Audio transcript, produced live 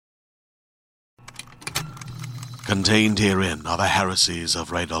Contained herein are the heresies of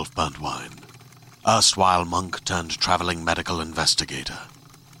Radolf Burntwine, erstwhile monk turned traveling medical investigator.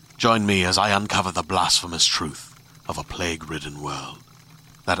 Join me as I uncover the blasphemous truth of a plague-ridden world,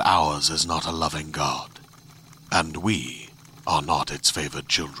 that ours is not a loving God, and we are not its favored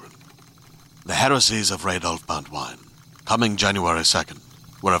children. The heresies of Radolf Burntwine, coming January 2nd,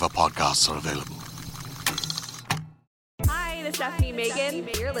 wherever podcasts are available. Hi, this is Stephanie Megan.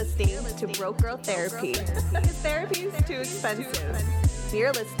 You're listening to Broke Girl Therapy. Because therapy is too expensive.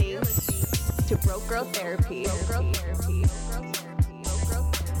 You're listening to Broke Girl Therapy.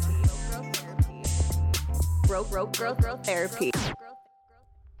 Broke Girl Therapy.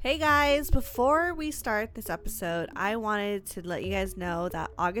 Hey guys, before we start this episode, I wanted to let you guys know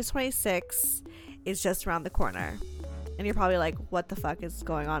that August 26th is just around the corner. And you're probably like, what the fuck is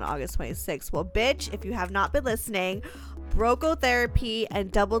going on August 26th? Well, bitch, if you have not been listening, Broco Therapy and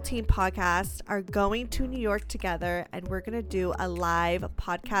Double Team Podcast are going to New York together, and we're going to do a live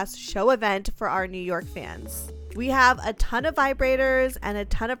podcast show event for our New York fans. We have a ton of vibrators and a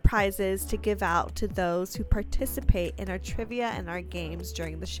ton of prizes to give out to those who participate in our trivia and our games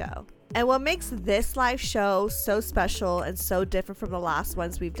during the show. And what makes this live show so special and so different from the last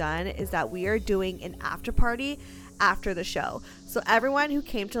ones we've done is that we are doing an after party after the show. So everyone who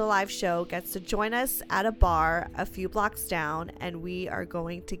came to the live show gets to join us at a bar a few blocks down, and we are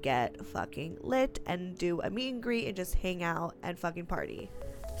going to get fucking lit and do a meet and greet and just hang out and fucking party.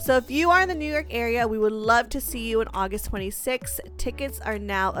 So if you are in the New York area, we would love to see you on August 26th. Tickets are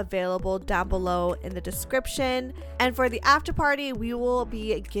now available down below in the description. And for the after party, we will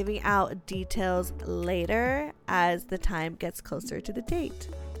be giving out details later as the time gets closer to the date.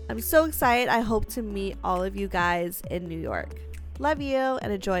 I'm so excited. I hope to meet all of you guys in New York. Love you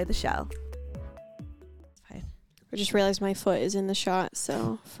and enjoy the show. I just realized my foot is in the shot,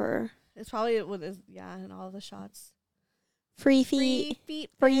 so it's probably what is in all the shots. Free feet.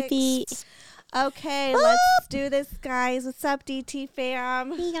 Free feet. Okay, let's do this, guys. What's up, DT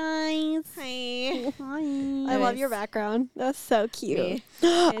fam? Hey guys. Hi. Hi. I love your background. That's so cute.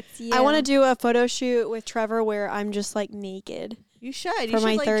 It's you. I want to do a photo shoot with Trevor where I'm just like naked. You should. For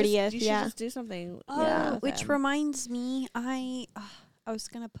my 30th, You should just do something. Which reminds me, I was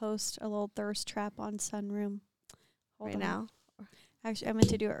going to post a little thirst trap on Sunroom. Right now? Actually, I meant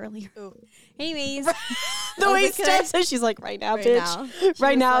to do it earlier. Ooh. Anyways. The way Steph says, she's like, right now, bitch.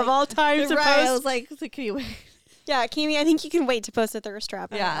 Right now, like, of all times to right, post. I was like, can you wait? Yeah, Cami, I think you can wait to post a thirst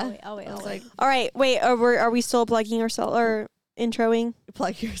trap. Yeah. I'll wait. Like, all right, wait, are we still plugging ourselves or introing?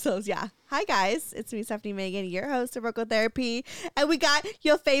 Plug yourselves, yeah. Hi, guys. It's me, Stephanie Megan, your host of Broco Therapy. And we got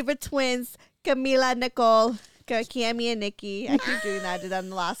your favorite twins, Camila, Nicole, Cami, and Niki. I keep doing that. I did that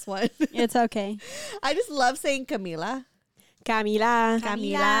in the last one. It's okay. I just love saying Camila. Camila. Hola.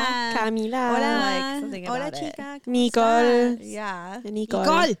 Like something Hola, about it. chica. Nicole. Yeah.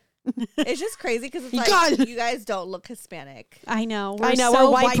 Nicole. It's just crazy because it's like you guys don't look Hispanic. I know. We're so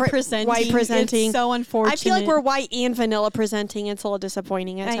white presenting. White presenting. It's so unfortunate. I feel like we're white and vanilla presenting. It's a little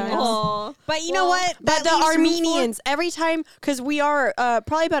disappointing at times. Aww. But you know what? But the Armenians, every time, because we are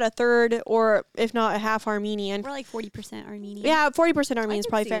probably about a third or if not a half Armenian. We're like 40% Armenian. Yeah, 40% Armenian is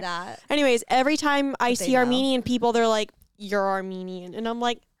probably fair. That. Anyways, every time I see Armenian people, they're like, you're Armenian. And I'm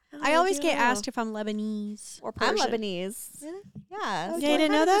like, I always get asked if I'm Lebanese or Persian. I'm Lebanese. Really? Yeah. You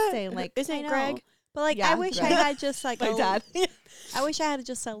didn't know that? Same, like, Isn't it I know. Greg? But like, Yeah, I wish Greg. I had just like My dad. I wish I had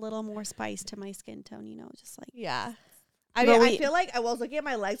just a little more spice to my skin tone, just like. Yeah. I mean, I feel like I was looking at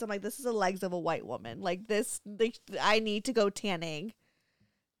my legs. I'm like, this is the legs of a white woman. Like this, I need to go tanning.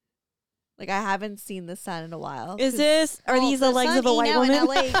 Like I haven't seen the sun in a while. Are these the legs of a white woman?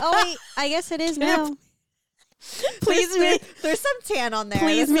 Oh wait, I guess it is now. Please there's some tan on there.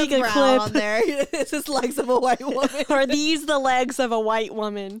 Please there's make some a brown clip. on there. This is legs of a white woman. Are these the legs of a white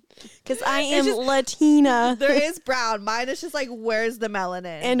woman? Because I am just, Latina. There is brown. Mine is just like, where's the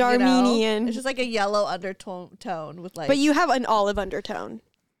melanin? And Armenian. It's just like a yellow undertone with like. But you have an olive undertone.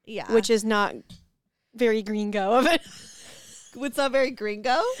 Yeah. Which is not very gringo of it. It's not very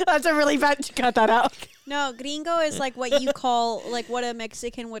gringo. That's a really bad to cut that out. No, gringo is like what you call, like what a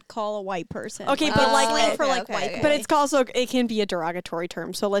Mexican would call a white person. Okay, like, but like slang for like white. okay. But it's also, it can be a derogatory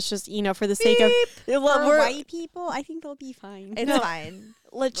term. So let's just, for the sake of For white people, I think they'll be fine. It's fine.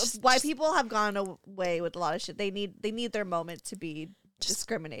 White people have gone away with a lot of shit. They need their moment to be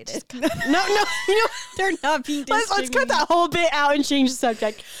discriminated. No, They're not being let's cut that whole bit out and change the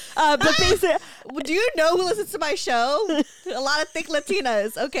subject. But basically, Do you know who listens to my show? A lot of thick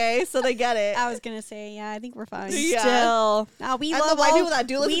Latinas. Okay, so they get it. I was gonna say, yeah, I think we're fine. Yeah. still, We And love the white all, people that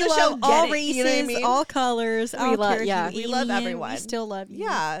do listen we to the show love get all it, races, you know what I mean? all colors. I don't love- care if yeah. you're We love alien, everyone. We still love you.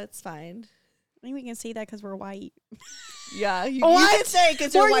 Yeah, it's fine. I think we can say that because we're white. Yeah, you What? can say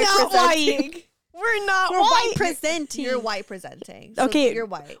because you're We're white not presenting. white. We're not We're white presenting. You're white presenting. So Okay, you're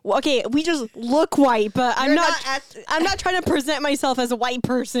white. Well, okay, we just look white, but I'm You're not. at- I'm not trying to present myself as a white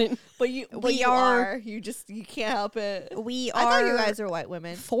person. But you are. You can't help it. We I thought you are guys are white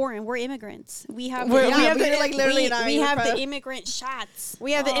women. foreign. We're immigrants. We have. We're- the, we have but the- you're like literally we- not we even have proud. the immigrant shots.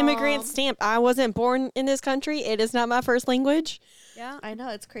 We have the immigrant stamp. I wasn't born in this country. It is not my first language. Yeah. I know,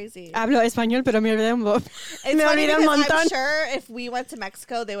 it's crazy. Hablo español, pero me olvidé un poco. It's Me funny olvidé un because I'm montón. sure if we went to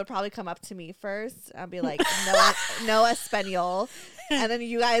Mexico, they would probably come up to me first and be like, no español. And then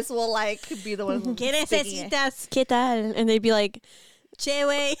you guys will like be the one ¿Qué speaking it. necesitas? ¿Qué tal? And they'd be like, Che,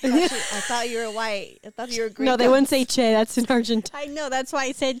 wey. I thought you were white. I thought you were Greek. no, they wouldn't say che. That's in Argentina. I know. That's why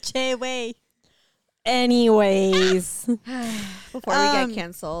I said che, wey. Anyways. Before we get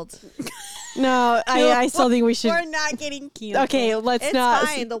canceled. No, I still think we should. We're not getting canceled. Okay, let's It's not.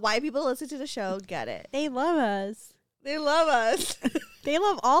 fine. The white people listen to the show get it. They love us. They love us. They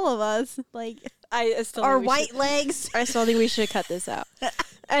love all of us. Like I still our think we white should- legs. I still think we should cut this out.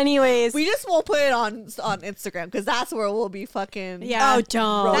 Anyways. We just won't put it on Instagram because that's where we'll be fucking. Yeah. Oh,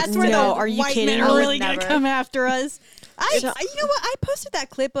 don't. That's where no, the are you white kidding men me? are really Never. gonna come after us. It's- You know what? I posted that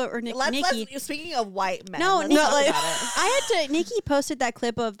clip of Nikki. Speaking of white men, No, let's Nikki, talk like- about it. I had to. Nikki posted that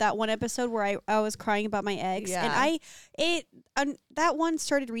clip of that one episode where I was crying about my ex, Yeah. and that one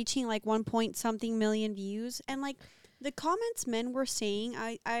started reaching like 1 point something million views, and like the comments men were saying,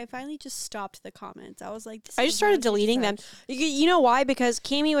 I finally just stopped the comments. I was like, this I is just started not too deleting them. stretch. You know why? Because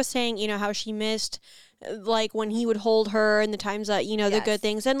Cami was saying, how she missed, like, when he would hold her and the times that, the Yes. good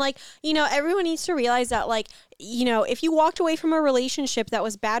things. And, like, everyone needs to realize that, like, if you walked away from a relationship that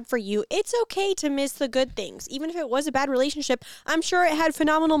was bad for you, it's okay to miss the good things. Even if it was a bad relationship, I'm sure it had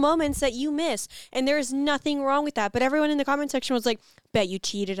phenomenal moments that you miss. And there's nothing wrong with that. But everyone in the comment section was like, bet you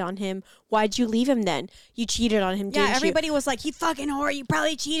cheated on him. Why'd you leave him then? You cheated on him, didn't Yeah, you? everybody was like, "You fucking whore! You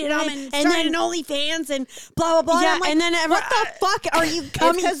probably cheated on him and And started then- an OnlyFans and blah blah blah." Yeah, I'm like, and then what the fuck are you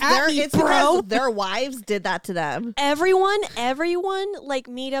coming It's at me, bro? because their wives did that to them. Everyone, like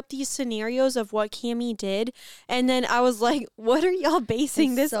made up these scenarios of what Cami did, and then I was like, "What are y'all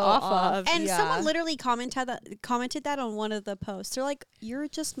basing It's this so off off. of?" And Yeah. someone literally commented that on one of the posts. They're like, "You're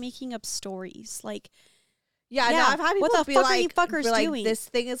just making up stories." Like, Yeah, no, Yeah, I've had people what the be fuck like, are you fuckers be like, doing? this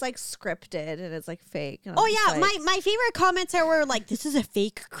thing is like scripted and it's like fake. And oh I'm just yeah, like, my favorite comments were like, "This is a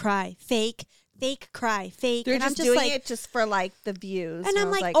fake cry, fake cry, fake." they're and just I'm just doing like, it just for like the views. and I I'm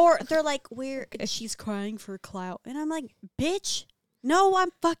was like, or they're like, "Where she's crying for clout," and I'm like, "Bitch, no, I'm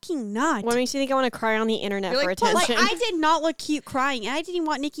fucking not." What makes you think I want to cry on the internet You're for like, But like, attention? I did not look cute crying, and I didn't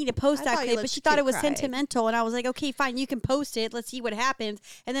want Nikki to post I that thought you clip, but looked she thought cute it was crying. sentimental, and I was like, okay, fine, you can post it. Let's see what happens.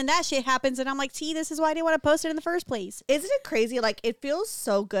 And then that shit happens, and I'm like, see, this is why I didn't want to post it in the first place. isn't it crazy? Like, it feels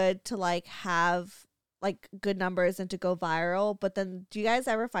so good to like have like good numbers and to go viral. But then, do you guys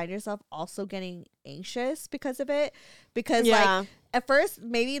ever find yourself also getting anxious because of it? Because Yeah. like at first,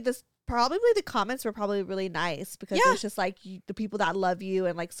 maybe probably the comments were probably really nice because Yeah. it's just like the people that love you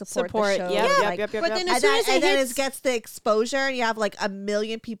and like support the show. Yep, and, yep, like, yep, yep, But yep. then and as soon then, as it and then hits, it gets the exposure and you have like 1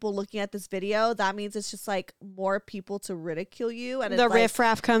 million people looking at this video. That means it's just like more people to ridicule you. And the it's like,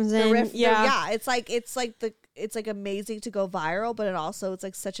 riffraff comes in. yeah. It's like amazing to go viral, but it's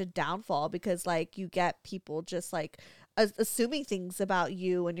like such a downfall because like you get people just like assuming things about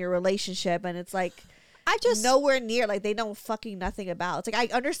you and your relationship, and it's like I just nowhere near like they know fucking nothing about. It's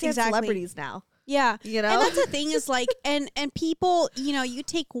like I understand Exactly. celebrities now, yeah, you know. and that's the thing is like, and people, you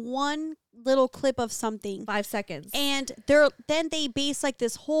take one little clip of something. 5 seconds. And then they base like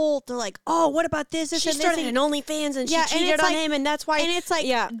this whole. They're like, oh, what about this? She and this started and an OnlyFans and Yeah, she and cheated it's on like- him, and that's why. And it's like,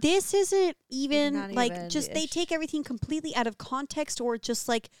 yeah. this isn't even Not like even just they ish. take everything completely out of context or just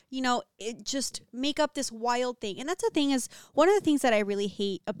like, it just make up this wild thing. And that's the thing is one of the things that I really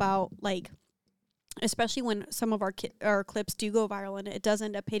hate about like, especially when some of our clips do go viral and it does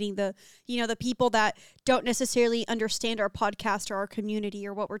end up hitting the people that don't necessarily understand our podcast or our community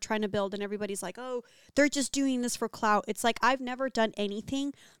or what we're trying to build, and everybody's like, oh, they're just doing this for clout. It's like, I've never done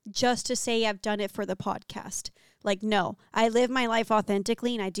anything just to say I've done it for the podcast. Like, no, I live my life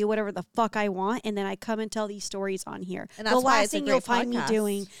authentically and I do whatever the fuck I want, and then I come and tell these stories on here. And that's the why last it's a thing you'll great find me podcast.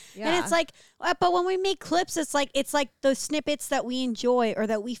 doing. Yeah. And it's like, but when we make clips, it's like the snippets that we enjoy or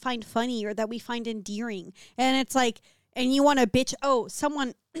that we find funny or that we find endearing. And it's like, and you want to bitch. Oh,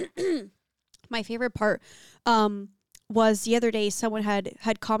 someone, my favorite part, was the other day someone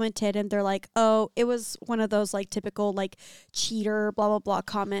had commented and they're like, oh, it was one of those like typical like cheater blah blah blah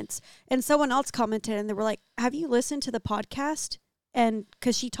comments, and someone else commented and they were like, have you listened to the podcast? And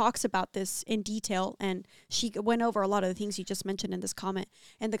because she talks about this in detail and she went over a lot of the things you just mentioned in this comment,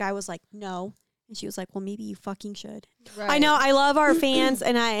 and the guy was like, no. And she was like, well, maybe you fucking should. Right. I know. I love our fans,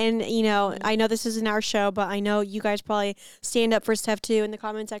 and I know this isn't our show, but I know you guys probably stand up for stuff too in the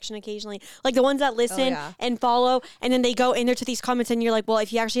comment section occasionally. Like the ones that listen and follow, and then they go in there to these comments, and you're like, well,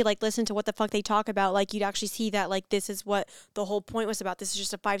 if you actually like listen to what the fuck they talk about, like you'd actually see that like this is what the whole point was about. This is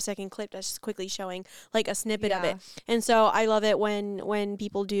just a 5-second clip that's just quickly showing like a snippet of it. And so I love it when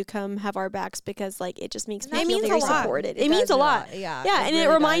people do come have our backs, because like it just makes me feel very supported. It means a lot. Yeah. And really it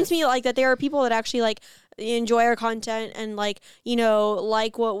reminds does. me like that there are people that actually like enjoy our content and like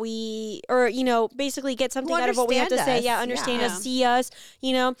like what we, or basically get something out of what we have to say. Understand us, see us.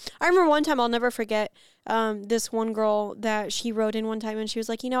 I remember one time, I'll never forget, this one girl that she wrote in one time, and she was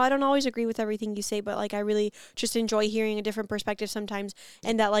like, I don't always agree with everything you say, but like I really just enjoy hearing a different perspective sometimes,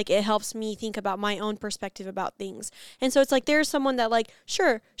 and that like it helps me think about my own perspective about things. And so it's like there's someone that like,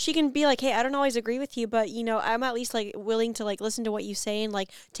 sure, she can be like, hey, I don't always agree with you, but I'm at least like willing to like listen to what you say and like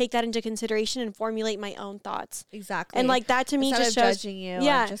take that into consideration and formulate my own thoughts. Exactly. And like that to me Instead just of shows judging you,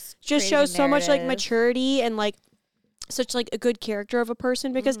 just shows so much like maturity and like such like a good character of a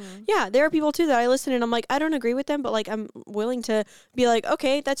person, because there are people too that I listen and I'm like, I don't agree with them, but like I'm willing to be like,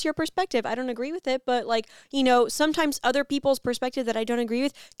 okay, that's your perspective, I don't agree with it, but like sometimes other people's perspective that I don't agree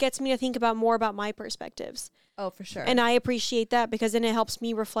with gets me to think about more about my perspectives. Oh, for sure. And I appreciate that, because then it helps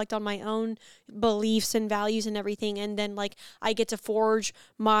me reflect on my own beliefs and values and everything, and then like I get to forge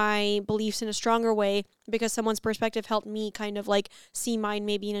my beliefs in a stronger way because someone's perspective helped me kind of like see mine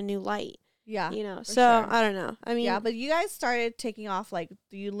maybe in a new light. Yeah. So sure. I don't know. I mean, yeah, but you guys started taking off, like,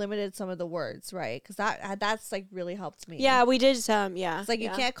 you limited some of the words, right? Because that's like really helped me. Yeah, we did some. Yeah, it's like you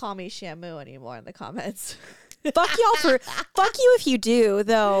can't call me Shamu anymore in the comments. Fuck you if you do,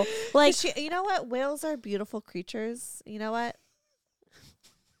 though. Like, you know what? Whales are beautiful creatures. You know what?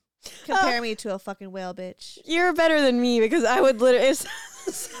 Compare me to a fucking whale, bitch. You're better than me, because I would literally.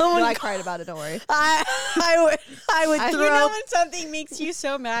 If someone I cried about it. Don't worry. I would throw. You know when something makes you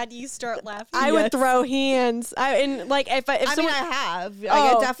so mad, you start laughing. I would throw hands. I have.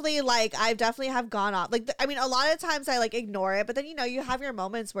 I definitely have gone off. Like, I mean, a lot of times I like ignore it, but then you have your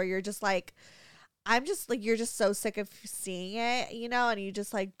moments where you're just like, I'm just like, you're just so sick of seeing it, and you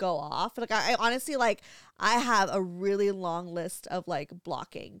just like go off. Like I honestly, like, I have a really long list of like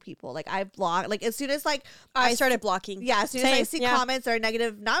blocking people. Like I block, like as soon as like I started blocking. Yeah, as soon as I see comments that are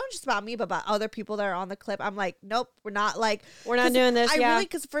negative, not just about me, but about other people that are on the clip, I'm like, nope, we're not doing this.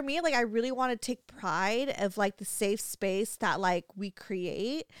 Because for me, like, I really want to take pride of like the safe space that like we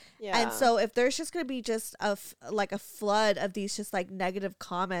create. Yeah. And so if there's just gonna be just a flood of these just like negative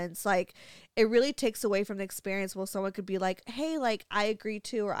comments, like it really takes away from the experience. Well, someone could be like, hey, like I agree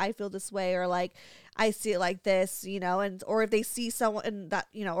to, or I feel this way, or like I see it like this, and or if they see someone that,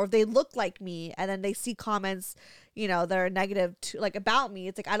 or if they look like me and then they see comments, that are negative to like about me,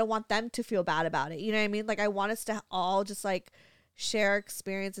 it's like I don't want them to feel bad about it. You know what I mean? Like I want us to all just like share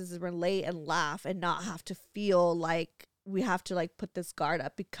experiences and relate and laugh and not have to feel like we have to like put this guard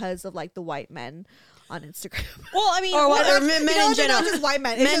up because of like the white men on Instagram. Well, I mean, men in general. Not just white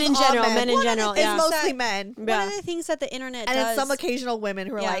men. Men in general. It's mostly men. One of the things that the internet does, and it's some occasional women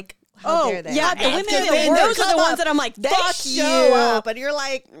who are like, how dare they? Yeah, the women. Those are the ones that I'm like, fuck you. Up, and you're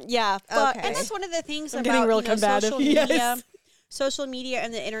like, yeah, fuck. Okay. And that's one of the things I'm about getting real combative. Social media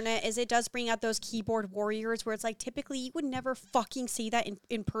and the internet is it does bring out those keyboard warriors where it's like typically you would never fucking see that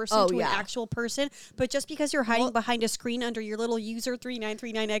in person to an actual person, but just because you're hiding behind a screen under your little user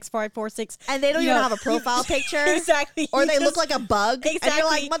 3939x546 and they don't even have a profile picture exactly, or they look like a bug, and you're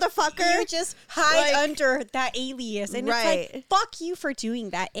like, motherfucker, you just hide under that alias, and it's like, fuck you for doing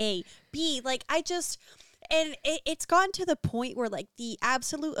that. A, B, like I just. And it's gotten to the point where, like, the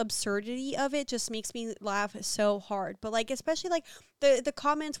absolute absurdity of it just makes me laugh so hard. But, like, especially, like, the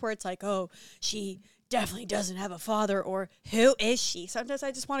comments where it's like, oh, she definitely doesn't have a father, or who is she? Sometimes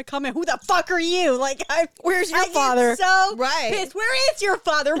I just want to comment, who the fuck are you? Like, where's your father? So pissed. Where is your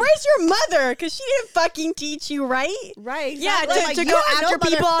father? Where's your mother? Because she didn't fucking teach you, right? Right. Exactly. Yeah, to go after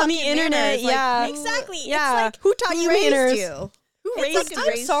people on the internet. Yeah. Exactly. Yeah. It's like, who taught you manners?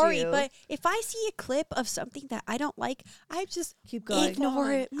 I'm sorry, but if I see a clip of something that I don't like, I just keep going.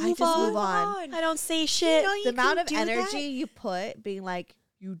 Ignore it. Move on. I don't say shit. The amount of energy you put being like,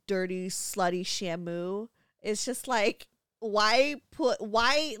 you dirty, slutty Shamu, it's just like, why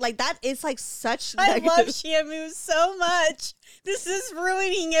like that is like such I love Shamu so much. This is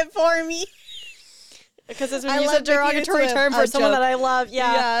ruining it for me. Because it's when you use a derogatory term for someone that I love.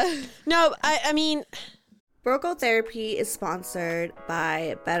 Yeah. No, I mean, Broco Therapy is sponsored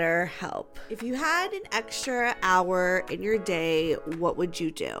by BetterHelp. If you had an extra hour in your day, what would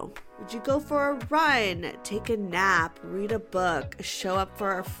you do? Would you go for a run, take a nap, read a book, show up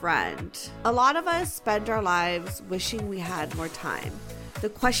for a friend? A lot of us spend our lives wishing we had more time. The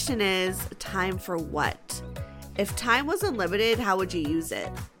question is, time for what? If time was unlimited, how would you use it?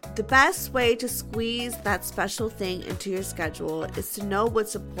 The best way to squeeze that special thing into your schedule is to know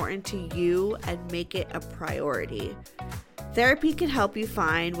what's important to you and make it a priority. Therapy can help you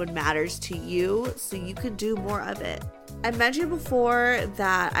find what matters to you so you can do more of it. I mentioned before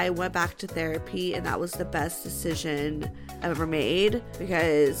that I went back to therapy and that was the best decision I've ever made,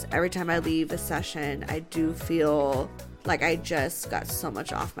 because every time I leave a session, I do feel like I just got so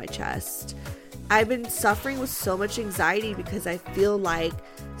much off my chest. I've been suffering with so much anxiety because I feel like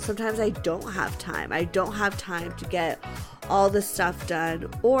sometimes I don't have time. I don't have time to get all the stuff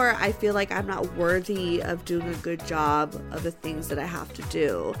done, or I feel like I'm not worthy of doing a good job of the things that I have to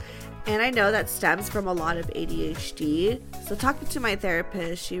do. And I know that stems from a lot of ADHD. So talking to my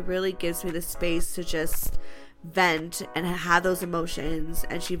therapist, she really gives me the space to just vent and have those emotions,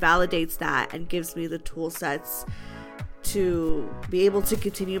 and she validates that and gives me the tool sets to be able to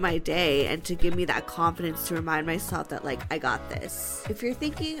continue my day and to give me that confidence to remind myself that, like, I got this. If you're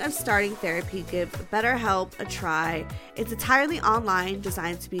thinking of starting therapy, give BetterHelp a try. It's entirely online,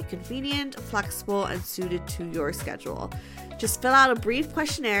 designed to be convenient, flexible, and suited to your schedule. Just fill out a brief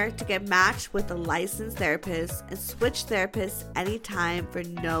questionnaire to get matched with a licensed therapist and switch therapists anytime for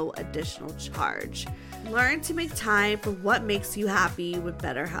no additional charge. Learn to make time for what makes you happy with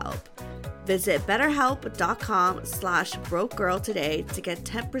BetterHelp. Visit betterhelp.com/brokegirl today to get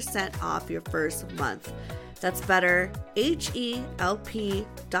 10% off your first month. That's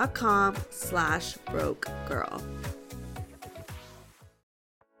betterhelp.com/brokegirl.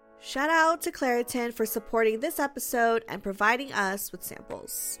 Shout out to Claritin for supporting this episode and providing us with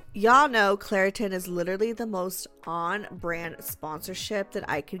samples. Y'all know Claritin is literally the most on-brand sponsorship that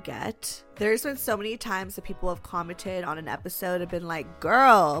I could get. There's been so many times that people have commented on an episode and been like,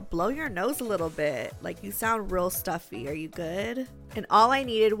 girl, blow your nose a little bit. Like, you sound real stuffy. Are you good? And all I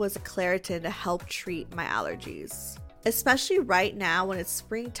needed was a Claritin to help treat my allergies. Especially right now when it's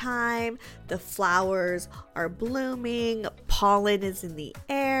springtime, the flowers are blooming, pollen is in the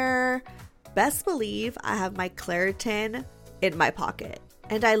air. Best believe I have my Claritin in my pocket.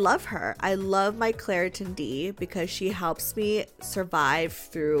 And I love her. I love my Claritin D because she helps me survive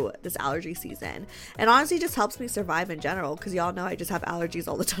through this allergy season. And honestly, just helps me survive in general because y'all know I just have allergies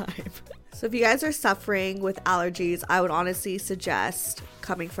all the time. So if you guys are suffering with allergies, I would honestly suggest,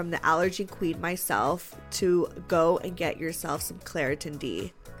 coming from the allergy queen myself, to go and get yourself some Claritin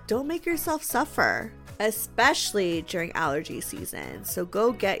D. Don't make yourself suffer, especially during allergy season. So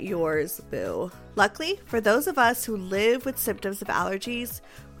go get yours, boo. Luckily, for those of us who live with symptoms of allergies,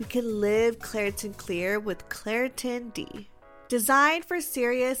 we can live Claritin Clear with Claritin D. Designed for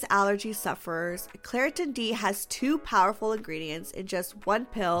serious allergy sufferers, Claritin D has 2 powerful ingredients in just one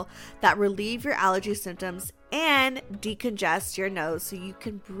pill that relieve your allergy symptoms and decongest your nose so you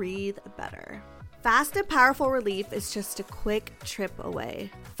can breathe better. Fast and powerful relief is just a quick trip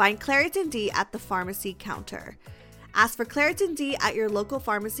away. Find Claritin D at the pharmacy counter. Ask for Claritin D at your local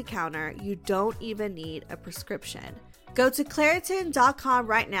pharmacy counter. You don't even need a prescription. Go to Claritin.com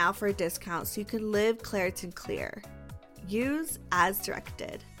right now for a discount so you can live Claritin Clear. Use as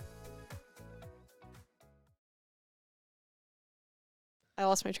directed. I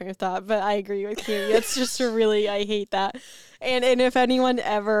lost my train of thought, but I agree with you. It's just I hate that. And if anyone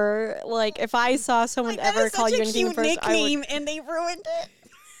ever, like, if I saw someone ever call you anything first, nickname and they ruined it.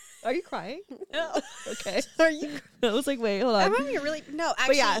 Are you crying? No. Okay. Are you? I was like, wait, hold on. I'm having a really actually.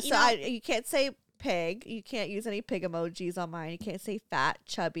 But yeah, so you can't say pig. You can't use any pig emojis on mine. You can't say fat,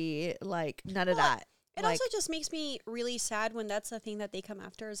 chubby, like none of that. It also just makes me really sad when that's the thing that they come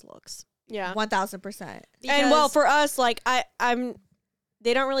after is looks. Yeah. 1000%. And well, for us, like,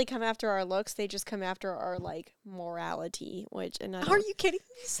 they don't really come after our looks. They just come after our, like, morality, which, and are you kidding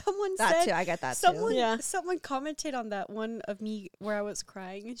me? Someone that said too. I get that someone, too. Someone commented on that one of me where I was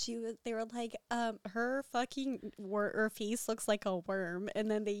crying, and they were like, her fucking her face looks like a worm,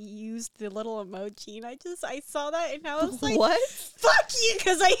 and then they used the little emoji, and I saw that, and I was like, what? Fuck you,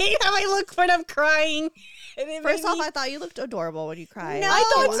 because I hate how I look when I'm crying. First off, I thought you looked adorable when you cried. No, I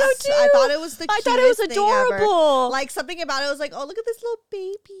thought so too. I thought it was the cutest I thought it was thing adorable. Ever. Like, something about it was like, oh, look at this little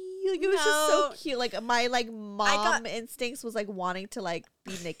baby. Like, it was just so cute. Like, my mom instincts was like wanting to like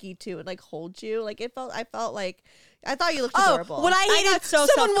be Niki too and like hold you. Like, I felt like I thought you looked adorable. What I hated,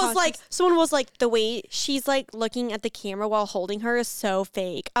 someone was like, the way she's like looking at the camera while holding her is so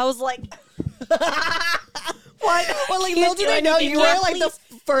fake. I was like, What? Well, like, Can't little do did I know anything. you were Can't like the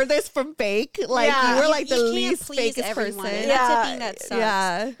furthest from fake. Like, Yeah. you were like You the can't least please fakest everyone, person. and that's the thing that sucks.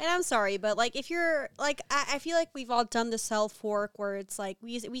 Yeah. And I'm sorry, but like if you're like, I feel like we've all done the self work where it's like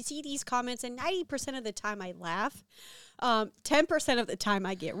we see these comments, and 90% of the time I laugh. 10% of the time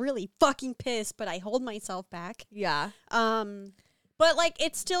I get really fucking pissed, but I hold myself back. Yeah. But like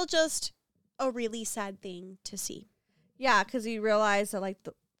it's still just a really sad thing to see. Yeah, because you realize that, like,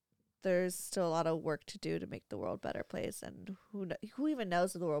 there's still a lot of work to do to make the world a better place, and who even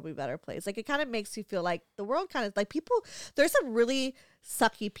knows if the world will be a better place. Like, it kind of makes you feel like the world kind of, like, people, there's some really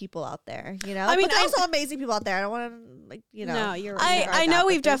sucky people out there, you know? I mean, but there's also amazing people out there. I don't want to, like, you know. No, you're I right. know but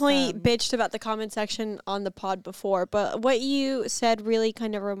we've there's definitely some- bitched about the comment section on the pod before, but what you said really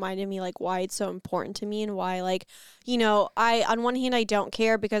kind of reminded me like why it's so important to me and why, like, you know, I on one hand I don't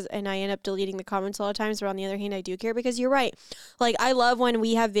care and I end up deleting the comments a lot of times, but on the other hand I do care because you're right. Like, I love when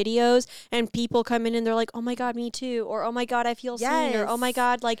we have videos and people come in and they're like, oh my god, me too, or oh my god, I feel seen, or oh my Yes.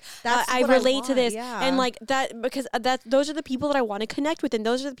 god, like That's I what I relate to want, this, yeah. and like that, because those are the people that I want to connect with, and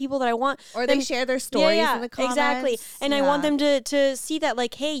those are the people that I want. Or they them- share their stories in the comments. exactly. And I want Yeah. them to see that,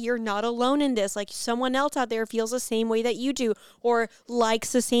 like, hey, you're not alone in this. Like, someone else out there feels the same way that you do, or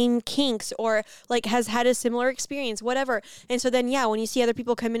likes the same kinks, or like has had a similar experience, whatever. And so then, yeah, when you see other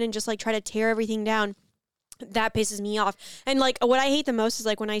people come in and just like try to tear everything down, that pisses me off. And like what I hate the most is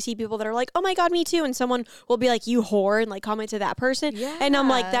like when I see people that are like, oh my god, me too, and someone will be like, you whore, and like comment to that person. And I'm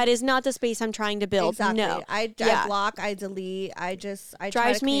like, Yeah. that is not the space I'm trying to build. Exactly. No. I Yeah. block, I delete, I try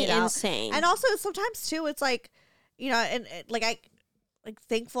Drives to me clean it out. insane. And also sometimes too, it's like, you know, and like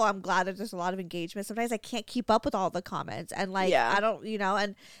thankful, I'm glad that there's a lot of engagement. Sometimes I can't keep up with all the comments, and like Yeah. I don't, you know,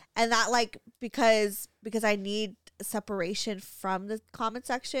 and that, like, because I need separation from the comment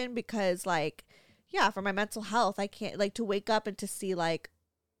section, because like, yeah, for my mental health, I can't, like, to wake up and to see like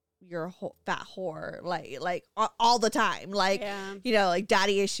you're a fat whore, like all the time, like, Yeah. you know, like,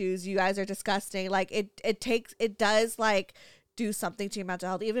 daddy issues, you guys are disgusting, like it does like do something to your mental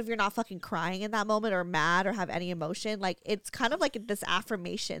health, even if you're not fucking crying in that moment or mad or have any emotion. Like, it's kind of like this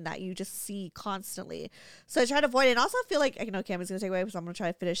affirmation that you just see constantly. So I try to avoid it. And also I feel like, I know Cami's gonna take away, so I'm gonna try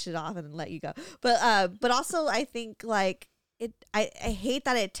to finish it off and then let you go. But also I think like I hate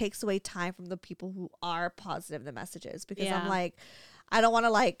that it takes away time from the people who are positive in the messages, because Yeah. I'm like, I don't want to,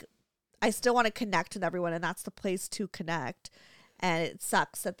 like, I still want to connect with everyone, and that's the place to connect. And it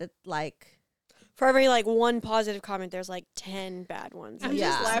sucks that like, For every like one positive comment, there's like 10 bad ones. I'm Like, Yeah.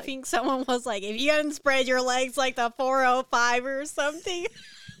 just laughing. Someone was like, if you hadn't spread your legs like the 405 or something.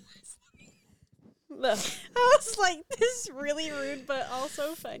 Ugh. I was like, this is really rude, but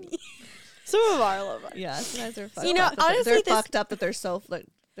also funny. Some of them are a little bit. yeah, sometimes they're fucked You know, up, but honestly, they're this- fucked up, but they're so, like,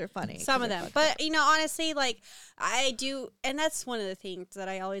 they're funny. Some of 'cause they're them. fucked But, up. you know, honestly, like, I do, and that's one of the things that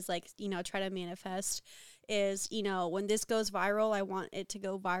I always, like, you know, try to manifest is, you know, when this goes viral, I want it to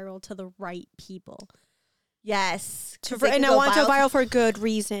go viral to the right people. Yes, 'cause For, they and can I go want to viral for good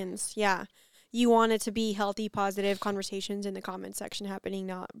reasons. Yeah. You want it to be healthy, positive conversations in the comment section happening,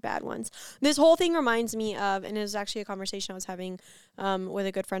 not bad ones. This whole thing reminds me of, and it was actually a conversation I was having with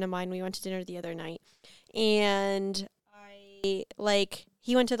a good friend of mine. We went to dinner the other night, and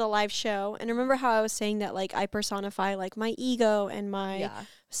he went to the live show, and remember how I was saying that, like, I personify, like, my ego and my Yeah.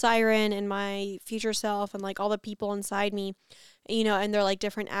 siren and my future self and, like, all the people inside me, you know, and they're, like,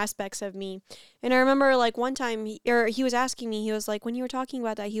 different aspects of me. And I remember, like, one time, he was asking me, he was like, when you were talking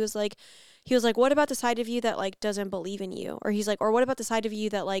about that, he was like, what about the side of you that, like, doesn't believe in you? Or he's like, or what about the side of you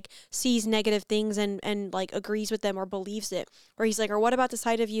that, like, sees negative things and like, agrees with them or believes it? Or he's like, or what about the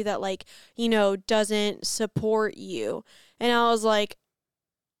side of you that, like, you know, doesn't support you? And I was like,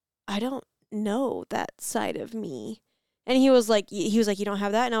 I don't know that side of me. And he was like, you don't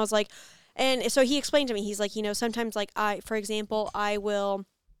have that? And I was like, and so he explained to me, he's like, you know, sometimes, like, for example, I will,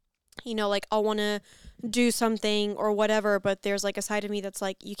 you know, like, I'll want to do something or whatever, but there's, like, a side of me that's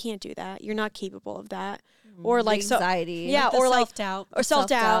like, you can't do that. You're not capable of that. Or, like, so, anxiety. yeah, The or, like, self-doubt. or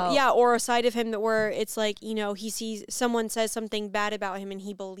self-doubt. self-doubt. Yeah, or a side of him that where it's like, you know, he sees someone says something bad about him and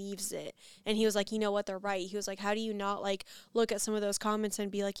he believes it. And he was like, you know what, they're right. He was like, how do you not, like, look at some of those comments and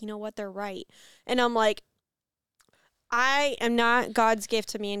be like, you know what, they're right. And I'm like, I am not God's gift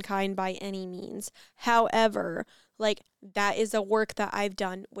to mankind by any means. However, like, that is a work that I've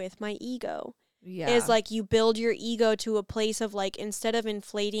done with my ego. Yeah. Is like, you build your ego to a place of, like, instead of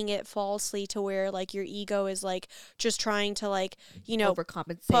inflating it falsely to where, like, your ego is, like, just trying to, like, you know,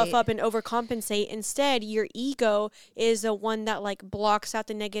 overcompensate. puff up and overcompensate. Instead, your ego is the one that, like, blocks out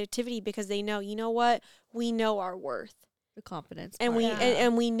the negativity because they know, you know what? We know our worth. The confidence. And part.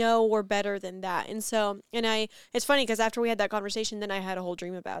 and we know we're better than that. And so, it's funny because after we had that conversation, then I had a whole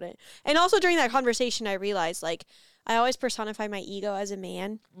dream about it. And also during that conversation, I realized, like, I always personify my ego as a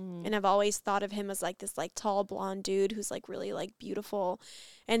man. And I've always thought of him as, like, this, like, tall blonde dude who's, like, really, like, beautiful.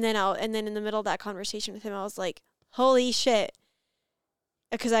 And then in the middle of that conversation with him, I was like, holy shit.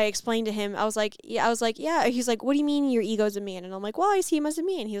 Because I explained to him, I was like, yeah. He's like, what do you mean your ego is a man? And I'm like, well, I see him as a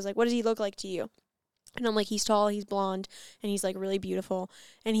man. He was like, what does he look like to you? And I'm like, he's tall, he's blonde, and he's, like, really beautiful.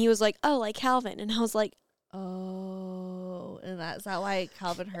 And he was like, oh, like Calvin. And I was like, oh, and that's that why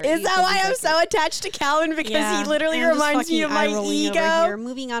Calvin hurt is you, that 'cause why he's I'm like so attached to Calvin? Because he literally And I'm just reminds me fucking of my eye-rolling over ego. here.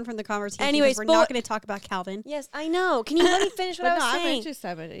 Moving on from the conversation. Anyways, We're but not going to talk about Calvin. Yes, I know. Can you let me finish what But I was no, I'm saying?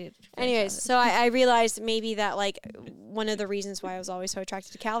 interested. But finish Anyways, on it. so I realized maybe that, like, one of the reasons why I was always so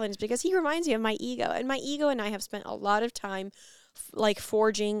attracted to Calvin is because he reminds me of my ego. And my ego and I have spent a lot of time, like,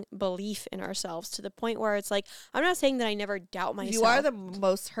 forging belief in ourselves to the point where it's like, I'm not saying that I never doubt myself. You are the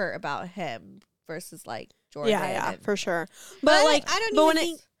most hurt about him versus like Jordan. Yeah, and- for sure. But like, I don't but even when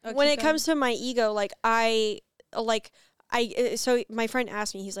think. it when it comes to my ego, like so my friend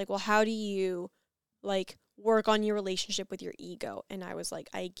asked me, he's like, well, how do you, like, work on your relationship with your ego? And I was like,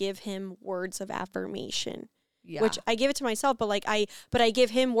 I give him words of affirmation. Yeah. Which I give it to myself, but I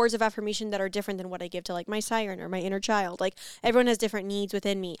give him words of affirmation that are different than what I give to, like, my siren or my inner child. Like, everyone has different needs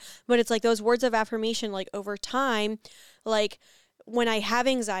within me, but it's like those words of affirmation, like, over time, like, when I have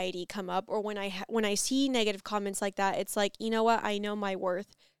anxiety come up or when I see negative comments like that, it's like, you know what? I know my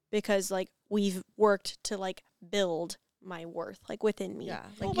worth because, like, we've worked to, like, build my worth, like, within me. Yeah.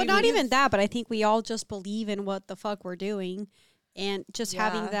 Well, Like but not even that, but I think we all just believe in what the fuck we're doing and just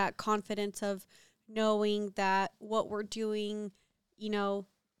having Yeah. that confidence of knowing that what we're doing, you know,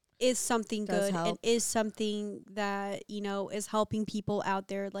 is something Does good and help. is something that, you know, is helping people out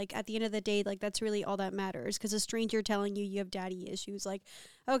there. Like, at the end of the day, like, that's really all that matters. Because a stranger telling you have daddy issues, like,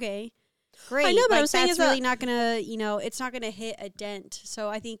 okay, great. I know, but like, I'm saying that's is really that- not gonna, you know, it's not gonna hit a dent. So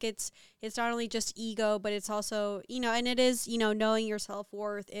I think it's not only just ego, but it's also, you know, and it is, you know, knowing your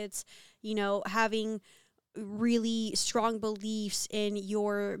self-worth. It's, you know, having really strong beliefs in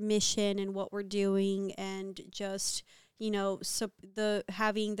your mission and what we're doing, and just, you know,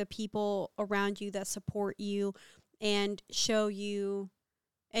 having the people around you that support you and show you,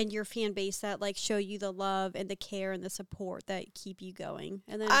 and your fan base that, like, show you the love and the care and the support that keep you going.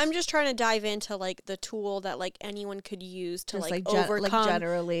 And then I'm just trying to dive into, like, the tool that, like, anyone could use to, just like, like overcome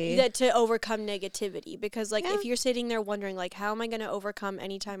generally. to overcome negativity. Because, like, Yeah. if you're sitting there wondering, like, how am I going to overcome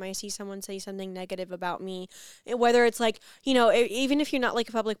anytime I see someone say something negative about me, whether it's, like, you know, even if you're not, like,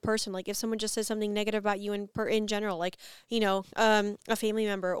 a public person, like, if someone just says something negative about you in general, like, you know, a family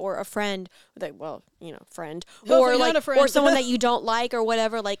member or a friend, that, well, you know, friend, or, Hopefully not like, a friend. or someone that you don't like or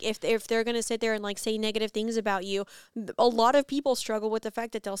whatever, like, if they're going to sit there and, like, say negative things about you, a lot of people struggle with the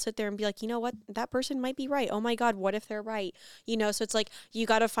fact that they'll sit there and be like, you know what, that person might be right. Oh my God, what if they're right? You know, so it's like, you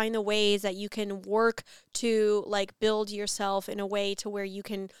got to find the ways that you can work to, like, build yourself in a way to where you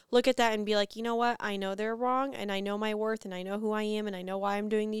can look at that and be like, you know what, I know they're wrong, and I know my worth, and I know who I am, and I know why I'm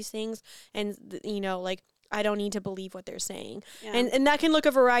doing these things, and, you know, like, I don't need to believe what they're saying. Yeah. And that can look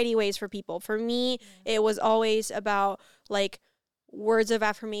a variety of ways for people. For me, it was always about, like, words of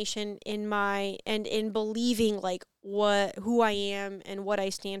affirmation in believing, like, who I am and what I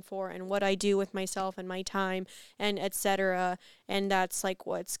stand for and what I do with myself and my time and etc. And that's, like,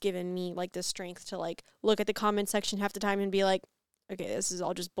 what's given me, like, the strength to, like, look at the comment section half the time and be like, okay, this is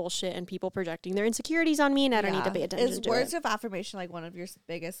all just bullshit and people projecting their insecurities on me, and I don't need to pay attention Is to words it. of affirmation like one of your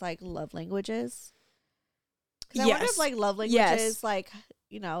biggest, like, love languages? Because I wonder Yes. if, like, love languages, Yes. like,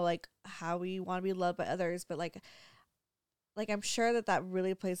 you know, like, how we want to be loved by others, but, like, I'm sure that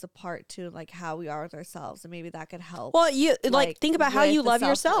really plays a part too, like, how we are with ourselves, and maybe that could help. Well, you, like, like, think about how with you the love self-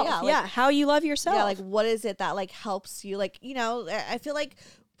 yourself. yeah, Yeah, like- how you love yourself. Yeah, like, what is it that, like, helps you? Like, you know, I feel like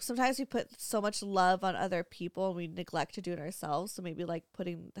sometimes we put so much love on other people and we neglect to do it ourselves. So maybe, like,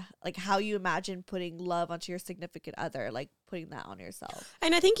 putting, like, how you imagine putting love onto your significant other, like, putting that on yourself.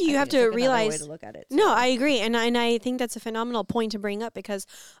 And I think I you think have it's, to like, another realize. way to look at it. No, too. I agree, and I think that's a phenomenal point to bring up, because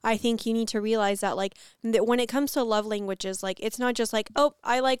I think you need to realize that, like, that when it comes to love languages, like, it's not just like, oh,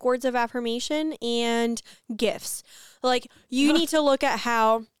 I like words of affirmation and gifts. Like, you need to look at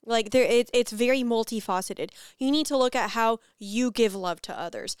how, like, it's very multifaceted. You need to look at how you give love to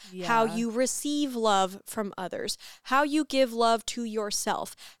others, how Yeah. you receive love from others, how you give love to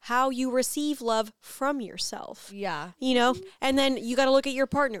yourself, how you receive love from yourself. Yeah. You know, and then you got to look at your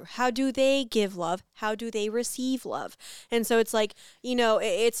partner. How do they give love? How do they receive love? And so it's like, you know,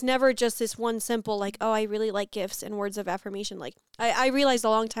 it's never just this one simple, like, oh, I really like gifts and words of affirmation. Like, I realized a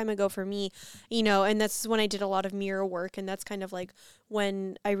long time ago for me, you know, and that's when I did a lot of mirror work, and that's kind of like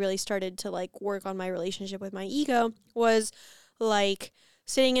when I really started to like work on my relationship with my ego, was like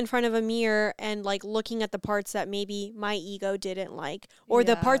sitting in front of a mirror and like looking at the parts that maybe my ego didn't like, or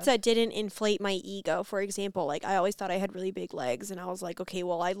the parts that didn't inflate my ego. For example, like I always thought I had really big legs, and I was like, okay,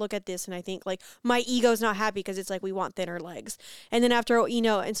 well, I look at this and I think like my ego's not happy because it's like we want thinner legs. And then after, you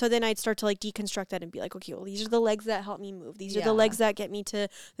know, and so then I'd start to like deconstruct that and be like, okay, well, these are the legs that help me move. These are the legs that get me to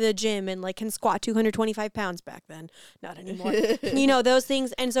the gym and like can squat 225 pounds back then. Not anymore. You know, those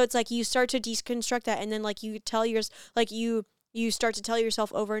things. And so it's like you start to deconstruct that, and then like you tell you start to tell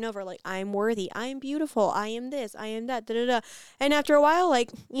yourself over and over, like, I'm worthy, I'm beautiful, I am this, I am that, da-da-da. And after a while,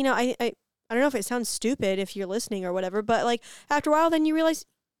 like, you know, I don't know if it sounds stupid if you're listening or whatever, but, like, after a while, then you realize,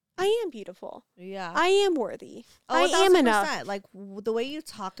 I am beautiful. Yeah. I am worthy. Oh, I am enough. Like, the way you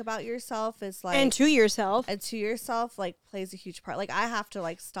talk about yourself is, like... And to yourself. Like, plays a huge part. Like, I have to,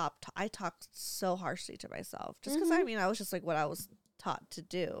 like, stop. I talk so harshly to myself. Just because, I mean, I was just, like, what I was taught to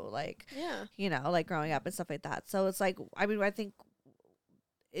do, like, you know, like growing up and stuff like that. So it's like, I mean, I think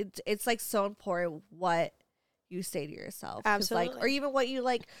it's like so important what you say to yourself. Absolutely. Like, or even what you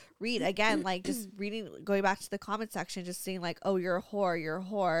like read again, like just reading, going back to the comment section, just seeing like, oh, you're a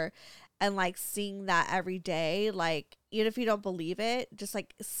whore, and like seeing that every day, like even if you don't believe it, just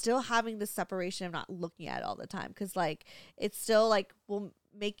like still having the separation of not looking at it all the time, because like it's still like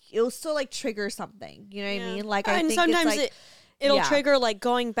it'll still like trigger something, you know what I mean? Like, I think sometimes it's like it'll trigger like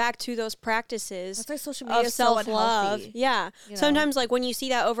going back to those practices. That's why social media of self-love. Yeah. You know? Sometimes like when you see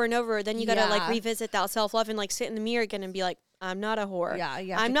that over and over, then you got to like revisit that self-love and like sit in the mirror again and be like, I'm not a whore.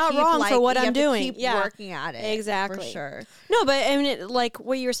 Yeah. I'm not wrong for what I'm doing. Keep working at it. Exactly. For sure. No, but I mean, like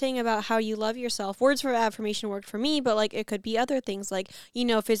what you were saying about how you love yourself, words for affirmation worked for me, but like it could be other things like, you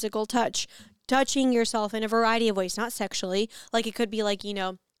know, physical touch, touching yourself in a variety of ways, not sexually. Like it could be like, you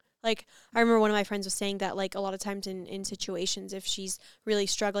know, like, I remember one of my friends was saying that, like, a lot of times in situations, if she's really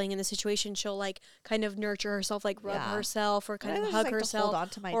struggling in the situation, she'll, like, kind of nurture herself, like, rub herself or kind of hug herself. Hold on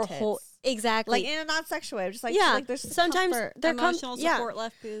to my or tits. Exactly. Like, in a non-sexual way. Just, like, like there's sometimes there emotional support,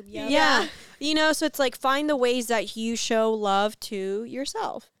 left boob. Yeah. You know, so it's, like, find the ways that you show love to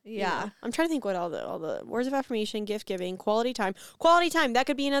yourself. Yeah. You know? I'm trying to think what all the words of affirmation, gift giving, quality time. Quality time, that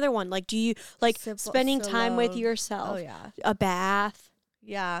could be another one. Like, do you, like, spending time with yourself? Oh, yeah. A bath.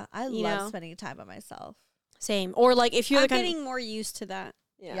 Yeah, I love spending time by myself. Same. Or like if you're getting more used to that.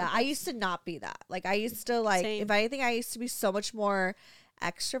 Yeah, I used to not be that. Like I used to like if anything, I used to be so much more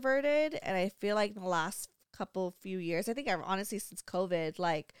extroverted, and I feel like in the last few years, I think I've honestly since COVID,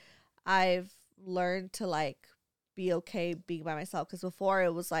 like I've learned to like be okay being by myself, because before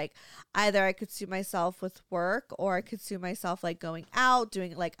it was like either I could suit myself with work or I could suit myself like going out,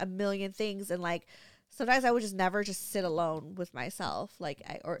 doing like a million things, and like sometimes I would just never just sit alone with myself, like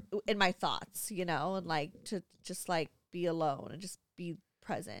or in my thoughts, you know, and like to just like be alone and just be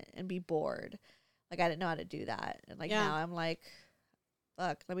present and be bored. Like I didn't know how to do that, and like now I'm like,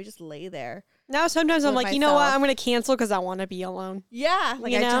 fuck, let me just lay there. Now sometimes I'm like, you know what, I'm gonna cancel because I want to be alone. Yeah,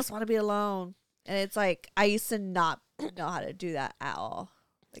 like I just want to be alone, and it's like I used to not know how to do that at all.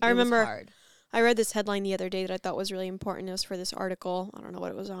 Like, I remember. It was hard. I read this headline the other day that I thought was really important. It was for this article. I don't know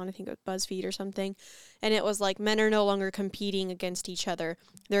what it was on. I think it was BuzzFeed or something. And it was like, men are no longer competing against each other.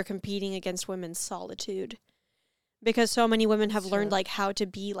 They're competing against women's solitude. Because so many women have learned like how to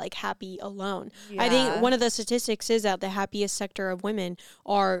be like happy alone. Yeah. I think one of the statistics is that the happiest sector of women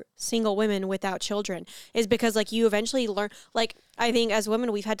are single women without children, is because like you eventually learn, like I think as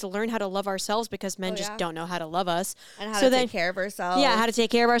women we've had to learn how to love ourselves because men just don't know how to love us. And how to take care of ourselves. Yeah, how to take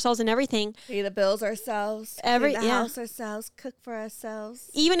care of ourselves and everything. Pay the bills ourselves. Clean the house ourselves. Cook for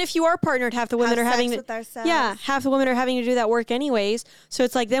ourselves. Even if you are partnered, half the women are having with ourselves. Yeah, half the women are having to do that work anyways. So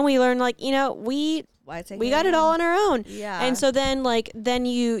it's like then we learn like, you know, we got it all on our own. Yeah. And so then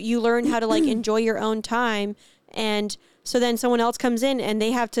you learn how to like enjoy your own time, and so then someone else comes in and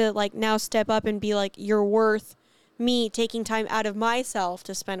they have to like now step up and be like, you're worth me taking time out of myself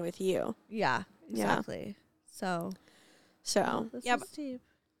to spend with you. Yeah, exactly. Yeah. So this is deep.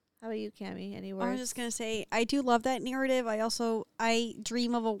 How about you, Cami? Any words? I was just going to say, I do love that narrative. I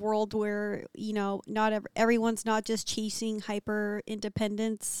dream of a world where, you know, not everyone's not just chasing hyper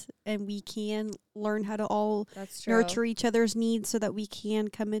independence, and we can learn how to all nurture each other's needs so that we can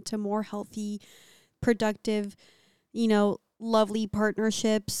come into more healthy, productive, you know, lovely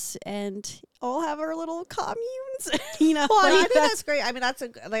partnerships and all have our little communes, you know. Well, I think that's great. I mean, that's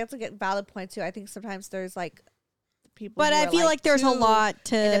a valid point too. I think sometimes there's like people, but I feel like there's a lot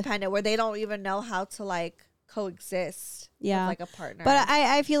to independent where they don't even know how to like coexist Yeah. with like a partner. But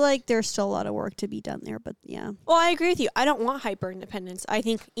I feel like there's still a lot of work to be done there. But yeah. Well, I agree with you. I don't want hyper independence. I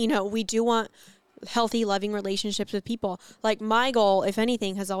think, we do want healthy, loving relationships with people. Like, my goal, if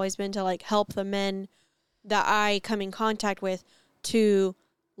anything, has always been to like help the men that I come in contact with to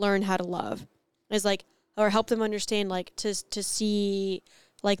learn how to love. Is like, or help them understand, like, to see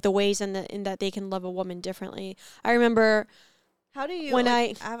like the ways in that they can love a woman differently. I remember how do you when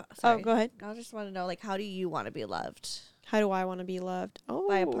sorry. Oh, go ahead. I just want to know, like, how do you want to be loved? How do I want to be loved? Oh,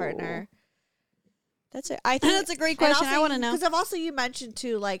 by a partner. That's it. I think That's a great question. I want to know. Because I've also, you mentioned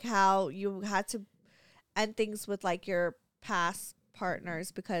too, like how you had to end things with like your past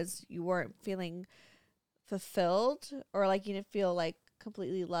partners because you weren't feeling fulfilled, or like you didn't feel like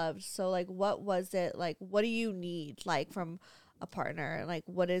completely loved. So like, what was it like? What do you need like from a partner? Like,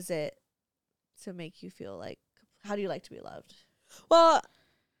 what is it to make you feel like? How do you like to be loved? Well,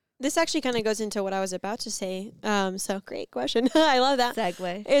 this actually kind of goes into what I was about to say. So great question. I love that.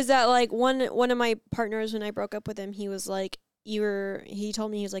 Segue. Is that like one of my partners, when I broke up with him, he was like, he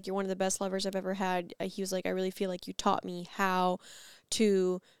told me, he was like, you're one of the best lovers I've ever had. He was like, I really feel like you taught me how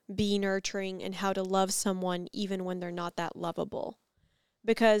to be nurturing and how to love someone even when they're not that lovable.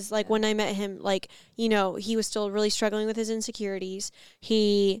 Because like when I met him, like, he was still really struggling with his insecurities.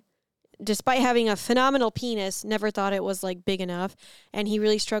 He, despite having a phenomenal penis, never thought it was like big enough, and he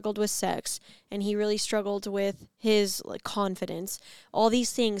really struggled with sex, and he really struggled with his like confidence, all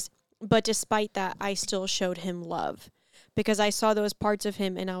these things. But despite that, I still showed him love because I saw those parts of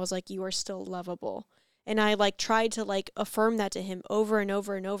him and I was like, you are still lovable. And I like tried to like affirm that to him over and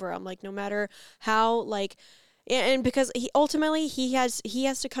over and over. I'm like, no matter how like, and because he ultimately he has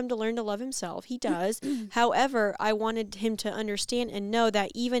to come to learn to love himself. He does. However, I wanted him to understand and know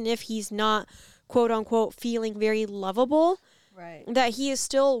that even if he's not, quote unquote, feeling very lovable, right, that he is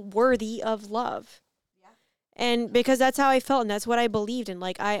still worthy of love. Yeah. And because that's how I felt and that's what I believed. And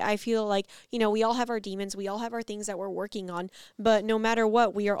like, I feel like, we all have our demons. We all have our things that we're working on. But no matter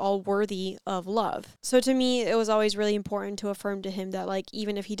what, we are all worthy of love. So to me, it was always really important to affirm to him that like,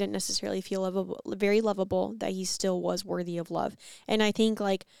 even if he didn't necessarily feel lovable, very lovable, that he still was worthy of love. And I think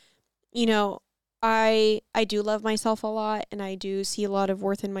like, I do love myself a lot, and I do see a lot of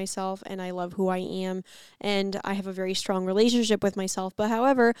worth in myself, and I love who I am, and I have a very strong relationship with myself. But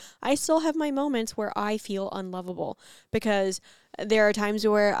however, I still have my moments where I feel unlovable because there are times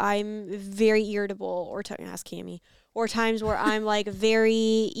where I'm very irritable, or ask Cami, or times where I'm like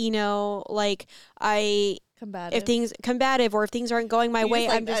very, like combative, or if things aren't going my way,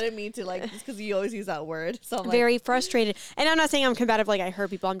 I didn't mean to like, just because you always use that word. So I'm very frustrated. And I'm not saying I'm combative, like I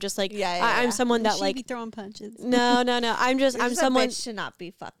hurt people. I'm just like, I'm someone that like be throwing punches. No. I'm someone a bitch to not be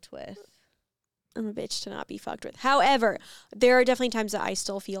fucked with. I'm a bitch to not be fucked with. However, there are definitely times that I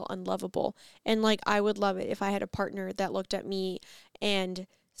still feel unlovable. And like, I would love it if I had a partner that looked at me and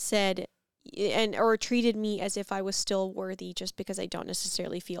said, or treated me as if I was still worthy just because I don't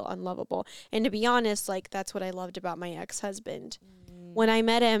necessarily feel unlovable. And to be honest, like that's what I loved about my ex-husband. When I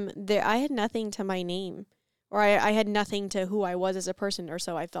met him, I had nothing to my name, or I had nothing to who I was as a person, or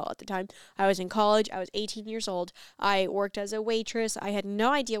so I felt at the time. I was in college. I was 18 years old. I worked as a waitress. I had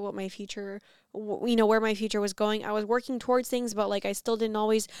no idea what my future, where my future was going. I was working towards things, but like I still didn't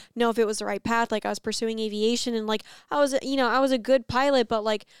always know if it was the right path. Like I was pursuing aviation, and like I was a good pilot, but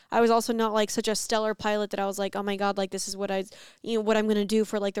like I was also not like such a stellar pilot that I was like, oh my God, like this is what what I'm gonna do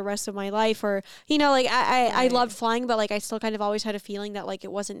for like the rest of my life, or like I loved flying, but like I still kind of always had a feeling that like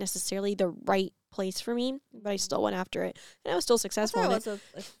it wasn't necessarily the right place for me, but I still went after it, and I was still successful in it.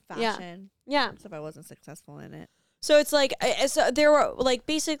 That's fashion. Yeah. Except I wasn't successful in it. So it's like, so there were like,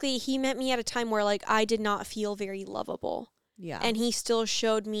 basically he met me at a time where like I did not feel very lovable. Yeah. And he still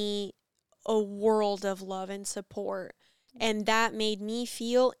showed me a world of love and support, and that made me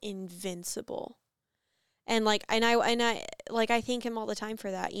feel invincible. And like, and I thank him all the time for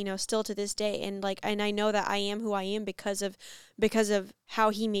that, still to this day. And like, and I know that I am who I am because of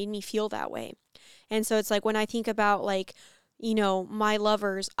how he made me feel that way. And so it's like, when I think about like, my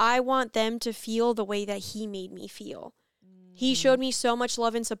lovers, I want them to feel the way that he made me feel. He showed me so much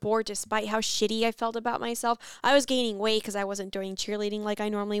love and support despite how shitty I felt about myself. I was gaining weight because I wasn't doing cheerleading like I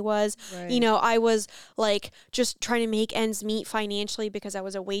normally was. Right. I was like just trying to make ends meet financially because I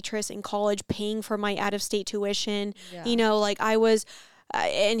was a waitress in college paying for my out-of-state tuition. Yeah. Like I was,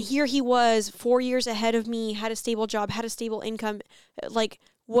 and here he was 4 years ahead of me, had a stable job, had a stable income, like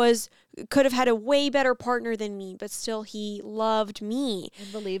could have had a way better partner than me, but still he loved me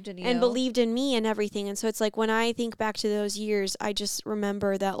and believed in you and believed in me and everything. And so it's like, when I think back to those years, I just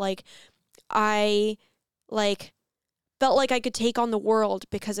remember that like I like felt like I could take on the world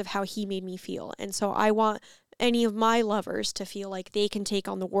because of how he made me feel. And so I want any of my lovers to feel like they can take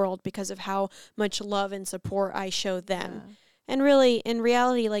on the world because of how much love and support I show them. Yeah. And really, in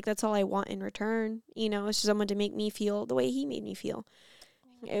reality, like, that's all I want in return. You know, it's just someone to make me feel the way he made me feel,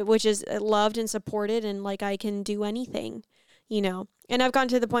 which is loved and supported, and like I can do anything, you know. And I've gotten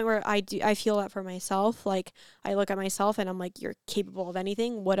to the point where I feel that for myself. Like, I look at myself and I'm like, you're capable of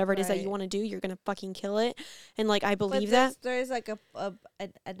anything. Whatever it is that you want to do, you're going to fucking kill it. And like, I believe that. There's like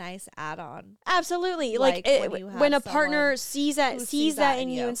a nice add-on. Absolutely. Like, when a partner sees that in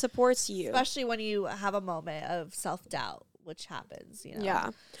you and supports you. Especially when you have a moment of self-doubt, which happens, you know. Yeah.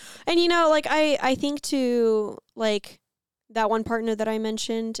 And, you know, like, I think to, like, that one partner that I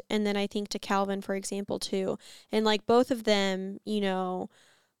mentioned, and then I think to Calvin, for example, too. And, like, both of them, you know,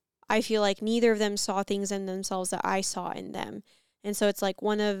 I feel like neither of them saw things in themselves that I saw in them. And so it's like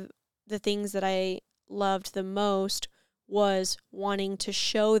one of the things that I loved the most was wanting to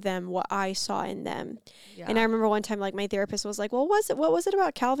show them what I saw in them. Yeah. And I remember one time, like, my therapist was like, well, what was it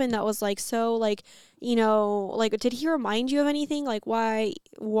about Calvin that was like, so like, you know, like, did he remind you of anything? Like, why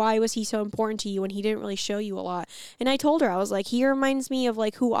was he so important to you when he didn't really show you a lot? And I told her, I was like, he reminds me of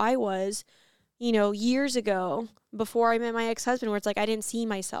like who I was, you know, years ago before I met my ex-husband, where it's like, I didn't see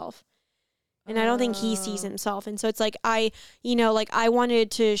myself. And I don't think he sees himself. And so it's like, I wanted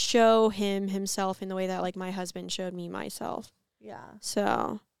to show him himself in the way that like my husband showed me myself. Yeah.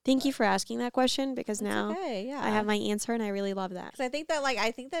 So thank you for asking that question, because That's now okay, I have my answer, and I really love that. 'Cause I think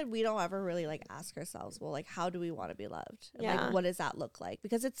that we don't ever really like ask ourselves, well, like, how do we want to be loved? And Yeah. like, what does that look like?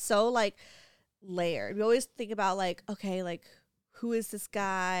 Because it's so like layered. We always think about like, okay, like, who is this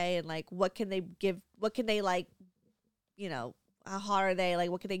guy? And like, what can they give? What can they like, you know, how hot are they? Like,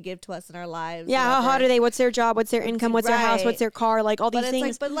 what can they give to us in our lives? Yeah, whatever. how hot are they? What's their job? What's their income? What's their house? What's their car? Like, all these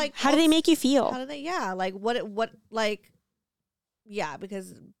things. But like, how do they make you feel? How do they? Yeah, like what like, yeah,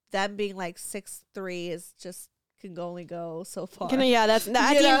 because them being like 6'3" is just only go so far. Yeah, that's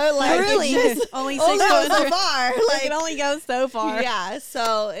that. You know, like, really, just only only 6 go months. so far. Like, It only goes so far. yeah.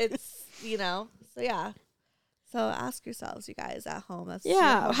 So it's, you know, so yeah. So ask yourselves, you guys at home. That's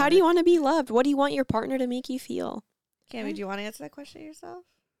yeah. How do you want to be loved? What do you want your partner to make you feel? Cami, do you want to answer that question yourself?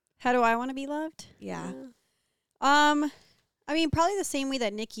 How do I want to be loved? Yeah. I mean, probably the same way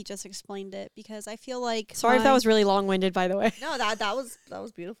that Nikki just explained it, because I feel like Sorry if that was really long-winded, by the way. No, that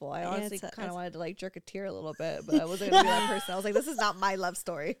was beautiful. I honestly it's kind of wanted to like jerk a tear a little bit, but I wasn't gonna be that person. I was like, this is not my love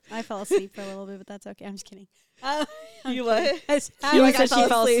story. I fell asleep for a little bit, but that's okay. I'm just kidding. You what? You like, I said she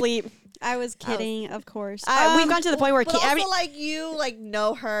fell asleep. I was kidding, of course. We've gotten to the point where but also, like, you like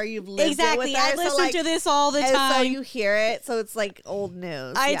know her, you've lived exactly. it with her, I so, listen like, to this all the and time. so you hear it, so it's like old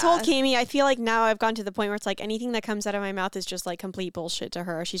news. I yeah. told Cami, I feel like now I've gotten to the point where it's like anything that comes out of my mouth is just like complete bullshit to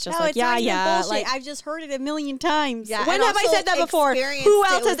her. She's just No, like, it's not even bullshit. like, I've just heard it a million times. Yeah. when and have I also said that before? experienced Who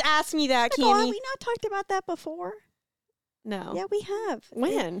it else has with- asked me that, Nicole, have Cami? we not talked about that before? No. Yeah, we have.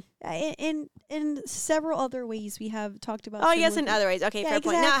 When? In several other ways we have talked about. Oh, yes, similar in things. other ways. Okay, Yeah, fair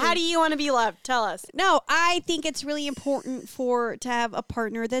point. Now, exactly. how do you want to be loved? Tell us. No, I think it's really important to have a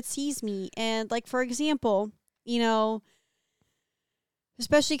partner that sees me. And like, for example, you know,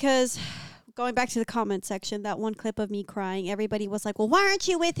 especially because going back to the comment section, that one clip of me crying, everybody was like, well, why aren't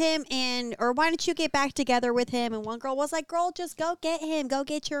you with him? Or why don't you get back together with him? And one girl was like, girl, just go get him. Go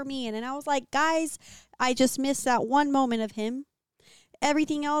get your man. And I was like, guys, I just missed that one moment of him.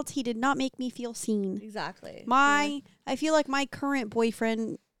 Everything else, he did not make me feel seen. Exactly. I feel like my current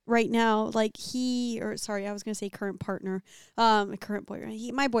boyfriend right now, like I was going to say current partner, current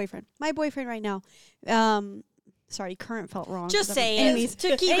boyfriend, my boyfriend right now, sorry, current felt wrong. Just say Anyways, it.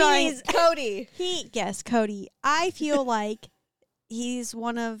 To keep going. Cody. Cody. I feel like he's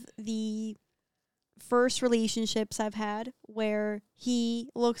one of the first relationships I've had where he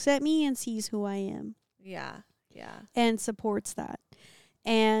looks at me and sees who I am. Yeah. Yeah. And supports that.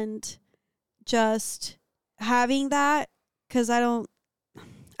 And just having that, because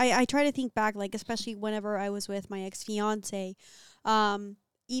I try to think back, like, especially whenever I was with my ex-fiance,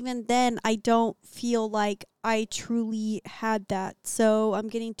 even then, I don't feel like I truly had that. So I'm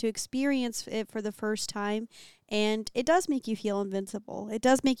getting to experience it for the first time, and it does make you feel invincible. It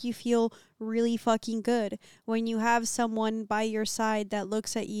does make you feel really fucking good when you have someone by your side that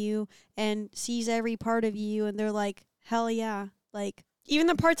looks at you and sees every part of you, and they're like, hell yeah, like, Even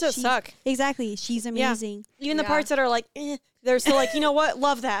the parts that suck. exactly, she's amazing. Even the parts that are like, they're still like, you know what?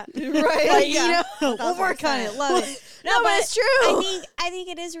 Love that. Right. Like, Yeah. you know, We'll work on it. Love it. No, but it's true. I think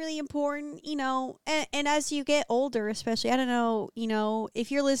it is really important, you know, and as you get older, especially, I don't know, you know,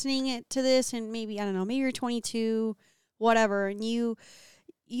 if you're listening to this and maybe, I don't know, maybe you're 22, whatever, and you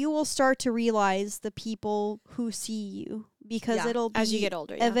will start to realize the people who see you, because it'll be as you get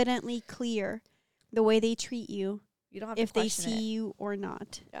older, evidently clear the way they treat you, You don't have to if they question see it. you or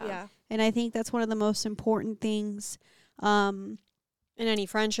not. Yeah. And I think that's one of the most important things. In any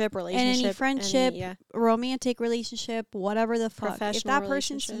friendship, In relationship. any friendship, yeah. romantic relationship, whatever the fuck. If Professional that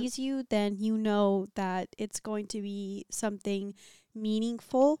person relationship. sees you, then you know that it's going to be something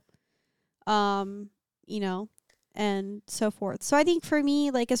meaningful, you know, and so forth. So I think for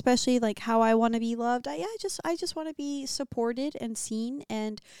me, like, especially like how I want to be loved, I just want to be supported and seen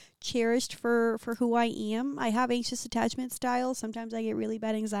and cherished for who I am. I have anxious attachment style. Sometimes I get really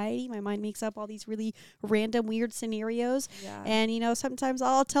bad anxiety. My mind makes up all these really random weird scenarios. Yeah. And, you know, sometimes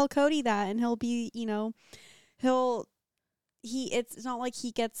I'll tell Cody that, and he'll be, you know, it's not like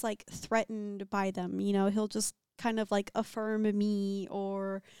he gets like threatened by them, you know, he'll just kind of like affirm me,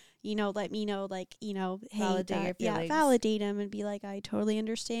 or, you know, let me know, like, you know, hey, Validate your feelings. validate him and be like, I totally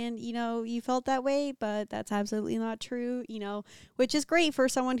understand, you know, you felt that way, but that's absolutely not true, you know, which is great for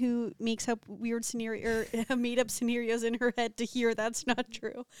someone who makes up weird scenario or made up scenarios in her head to hear that's not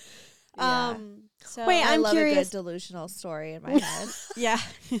true. Yeah. So Wait, I I'm love curious. a good delusional story in my head. yeah,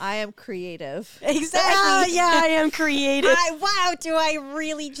 I am creative. exactly. Yeah, I am creative. Wow, do I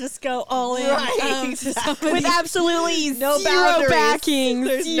really just go all in? Right, to exactly. somebody? With absolutely No zero boundaries. backing.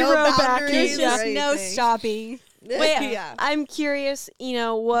 There's zero no backing. boundaries. Yeah. Right. no anything. stopping. Wait, Yeah. I'm curious, you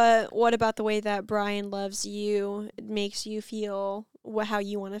know, what about the way that Brian loves you makes you feel how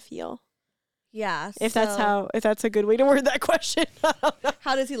you want to feel? Yeah. If that's a good way to word that question.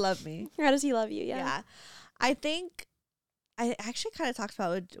 How does he love me? How does he love you? Yeah. Yeah. I think I actually kind of talked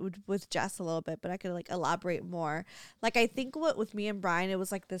about it with Jess a little bit, but I could like elaborate more. Like, I think with me and Brian, it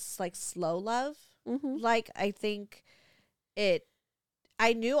was like this like slow love. Mm-hmm. Like, I think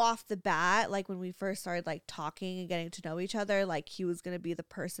I knew off the bat, like when we first started like talking and getting to know each other, like he was going to be the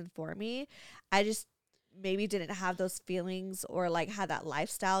person for me. I just maybe didn't have those feelings or like had that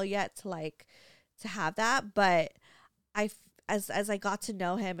lifestyle yet to have that. But as I got to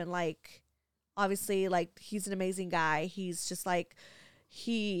know him, and like, obviously, like, he's an amazing guy. He's just like,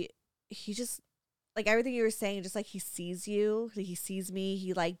 he just, like, everything you were saying, just like he sees you, he sees me,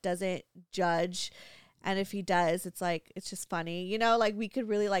 he like doesn't judge. And if he does, it's like, it's just funny, you know, like we could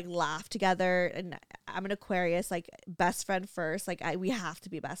really like laugh together. And I'm an Aquarius, like best friend first. Like we have to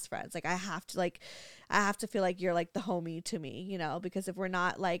be best friends. Like I have to feel like you're like the homie to me, you know, because if we're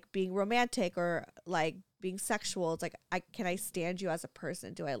not like being romantic or like being sexual, it's like, can I stand you as a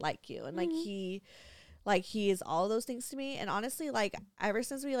person? Do I like you? And like he is all those things to me. And honestly, like ever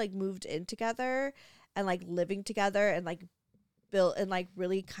since we like moved in together and like living together and like built and like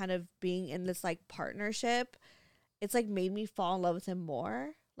really kind of being in this like partnership, it's like made me fall in love with him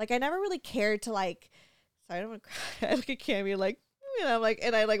more. Like I never really cared to like, sorry, I don't want to cry. I look at Cami like, you know, like,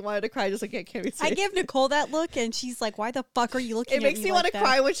 and I like wanted to cry just like at Cami. I give Nicole that look, and she's like, "Why the fuck are you looking?" It makes me want to that?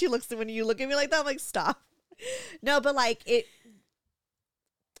 cry when you look at me like that. I'm like, stop. No, but like it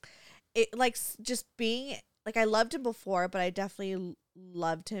like just being like, I loved him before, but I definitely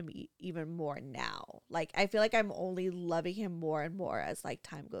loved him even more now. Like I feel like I'm only loving him more and more as like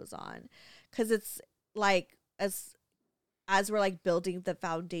time goes on, because it's like as we're like building the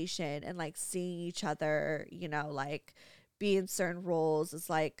foundation and like seeing each other, you know, like be in certain roles as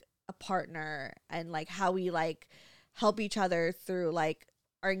like a partner, and like how we like help each other through like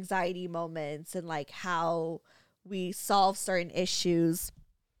our anxiety moments, and like how we solve certain issues,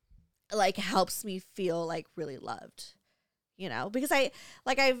 like helps me feel like really loved, you know, because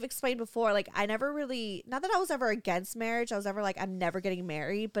I've explained before, like I never really, not that I was ever against marriage, I was ever like, I'm never getting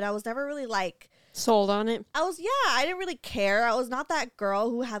married, but I was never really like Sold on it. I didn't really care. I was not that girl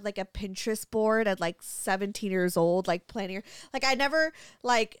who had like a Pinterest board at like 17 years old, like planning. Like I never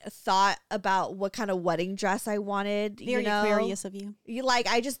like thought about what kind of wedding dress I wanted. Very you know? Aquarius of you. Like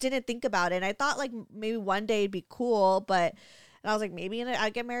I just didn't think about it. And I thought like maybe one day it'd be cool, but and I was like, maybe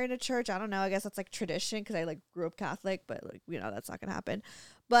I'd get married in a church. I don't know. I guess that's like tradition because I like grew up Catholic, but like, you know, that's not gonna happen.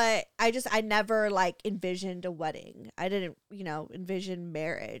 But I never like envisioned a wedding. I didn't, you know, envision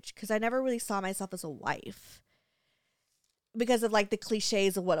marriage because I never really saw myself as a wife because of like the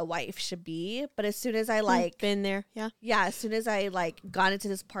cliches of what a wife should be. But as soon as I like been there, yeah, as soon as I like got into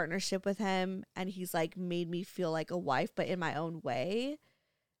this partnership with him, and he's like made me feel like a wife, but in my own way,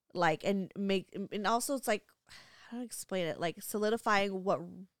 like and also it's like, how do I explain it? Like solidifying what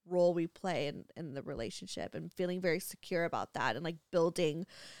role we play in the relationship, and feeling very secure about that, and like building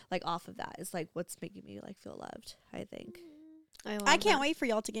like off of that is like what's making me like feel loved, I think. I can't wait for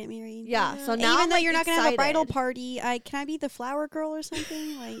y'all to get married. Yeah. So now even I'm, though like, you're not gonna have a bridal excited. party, can I be the flower girl or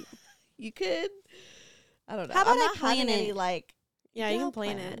something? Like, You could. I don't know. How about I'm not I plan having any it? like. yeah, you can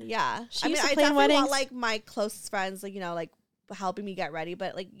plan it. Yeah. She I mean, used to I plan definitely weddings. want like my closest friends, like, you know, like helping me get ready,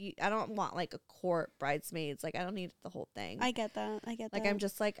 but like I don't want like a court bridesmaids. Like I don't need the whole thing. I get that. Like I'm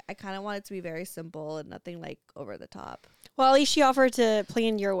just like I kind of want it to be very simple and nothing like over the top. Well, at least she offered to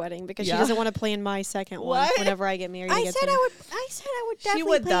plan your wedding because she doesn't want to plan my second one whenever I get married. I said I would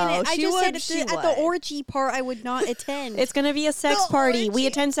definitely plan it. I just said at the orgy part I would not attend. It's gonna be a sex party. We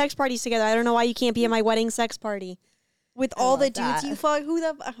attend sex parties together. I don't know why you can't be at my wedding sex party. With all the dudes you fuck,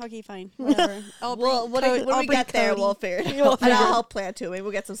 okay, fine, whatever. When we get there, we'll figure it out. And I'll help plan too. Maybe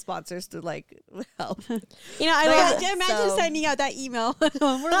we'll get some sponsors to like help. Imagine sending out that email.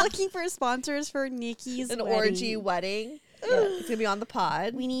 We're looking for sponsors for Nikki's an wedding. orgy wedding. It's gonna be on the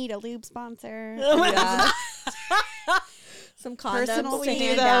pod. We need a lube sponsor. Yeah. Some condoms. Personal to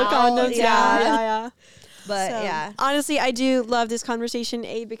hand out. Condoms. Yeah. But yeah, honestly, I do love this conversation.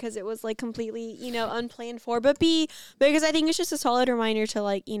 A, because it was like completely, unplanned for, but B, because I think it's just a solid reminder to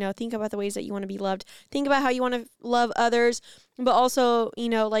like, think about the ways that you want to be loved. Think about how you want to love others, but also,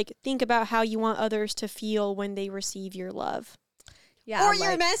 like think about how you want others to feel when they receive your love. Yeah, or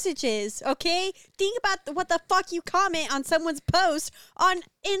your messages, okay? Think about what the fuck you comment on someone's post on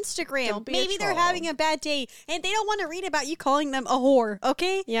Instagram. Maybe they're having a bad day and they don't want to read about you calling them a whore,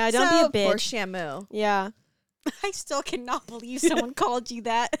 okay? Yeah, don't be a bitch. Or shamu. Yeah. I still cannot believe someone called you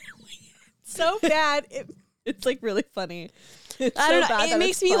that. So bad. It's like really funny. It's I don't know. It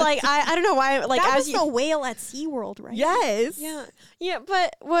makes me like I don't know why. Like that was the whale at SeaWorld, right? Yes. Yeah.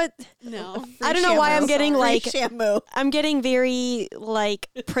 But what? No. I don't know why I'm getting like shamu. I'm getting very like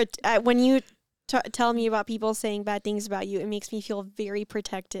when you tell me about people saying bad things about you, it makes me feel very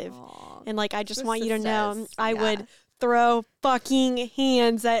protective. Aww. And like I just want you to know I would throw fucking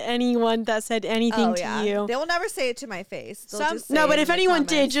hands at anyone that said anything to you. They will never say it to my face. No, but if anyone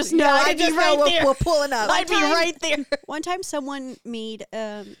did, just know I'd be right there. We're pulling up. I'd be right there. One time someone made,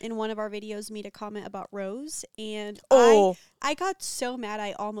 in one of our videos, made a comment about Rose, and I got so mad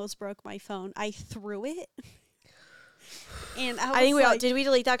I almost broke my phone. I threw it. And I think did we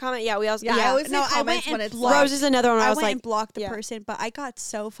delete that comment? Yeah, we also. Yeah, I always say comments when it's blocked. Rose is another one. I was went like, and blocked the person, but I got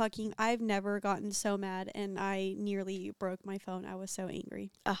so fucking. I've never gotten so mad, and I nearly broke my phone. I was so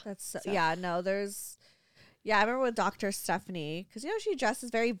angry. That's yeah. No, there's. Yeah, I remember with Dr. Stephanie because she dresses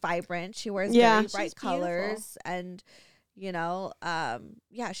very vibrant. She wears very bright colors, and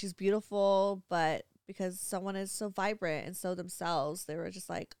she's beautiful, but. Because someone is so vibrant and so themselves, they were just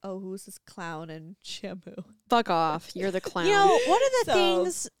like, "Oh, who's this clown in shamu?" Fuck off! You're the clown. One of the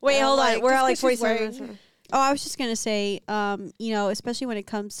things. Wait, hold on. We're at like 47 minutes. Oh, I was just gonna say, especially when it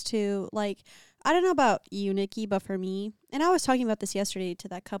comes to like, I don't know about you, Nikki, but for me, and I was talking about this yesterday to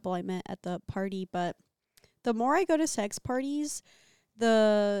that couple I met at the party. But the more I go to sex parties,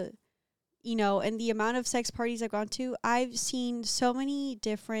 and the amount of sex parties I've gone to, I've seen so many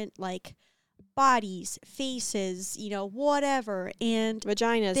different like. Bodies, faces, whatever, and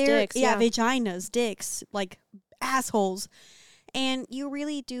vaginas, dicks, vaginas, dicks, like assholes, and you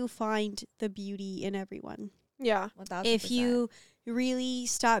really do find the beauty in everyone. Yeah, 1000%. If you really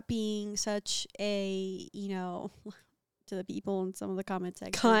stop being such a, to the people in some of the comment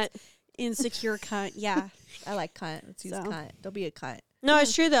sections, cunt, insecure cunt. Yeah, I like cunt. Let's use cunt. Don't be a cunt. No,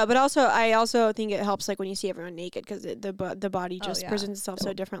 it's true though. But I also think it helps like when you see everyone naked because the body just presents itself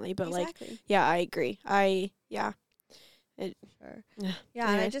so differently. But exactly. I agree. Sure. And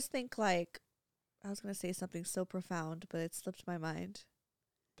I just think like I was gonna say something so profound, but it slipped my mind.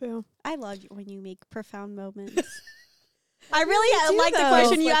 Boo. I love when you make profound moments. I really like the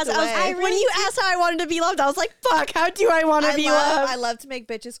question you asked. When you asked how I wanted to be loved, I was like, "Fuck! How do I want to be loved?" I love to make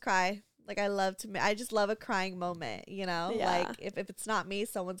bitches cry. Like I just love a crying moment, Yeah. Like if it's not me,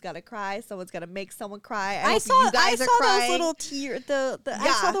 someone's gotta cry. Someone's gotta make someone cry. I saw those little tears.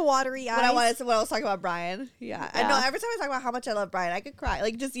 I saw the watery eyes. When I was talking about Brian. Yeah. I know. Every time I talk about how much I love Brian, I could cry.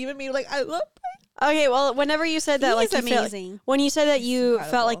 Like just even me, like I love Brian. Okay, well, whenever you said that, he's amazing. When you said that you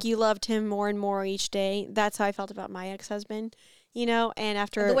felt like you loved him more and more each day, that's how I felt about my ex-husband. And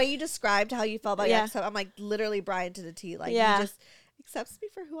after the way you described how you felt about your ex-husband, I'm like literally Brian to the T. Like he just accepts me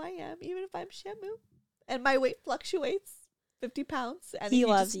for who I am, even if I'm shamu, and my weight fluctuates 50 pounds. And he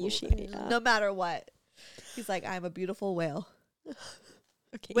loves you, no matter what. He's like, I'm a beautiful whale.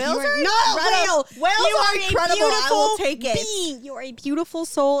 Okay, whales are not whale. Whales are incredible. I will take it. Being. You are a beautiful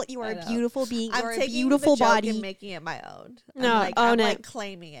soul. You are a beautiful being. You are I'm a beautiful the body. Joke and making it my own. I'm like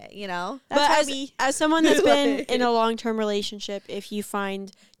claiming it. But as someone that's been in a long-term relationship, if you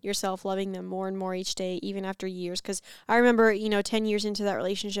find yourself loving them more and more each day, even after years, because I remember 10 years into that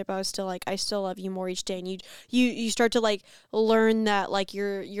relationship, I was still like, I still love you more each day, and you start to like learn that like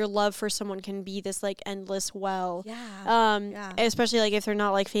your love for someone can be this like endless well, especially like if they're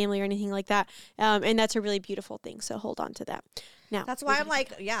not like family or anything like that. And that's a really beautiful thing. So hold on to that. Now That's why I'm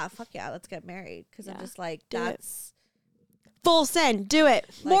like, yeah, fuck yeah, let's get married. Because I'm just like, that's full send. Do it.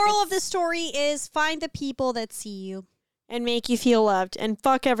 Like, Moral of the story is find the people that see you and make you feel loved and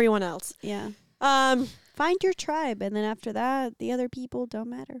fuck everyone else. Yeah. Find your tribe, and then after that, the other people don't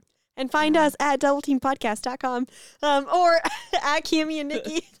matter. And find us at doubleteampodcast.com or at Cami and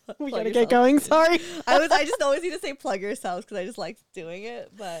Niki. We gotta get going. Sorry. I just always need to say plug yourselves because I just like doing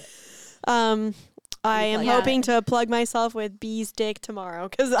it. But I am hoping to plug myself with B's dick tomorrow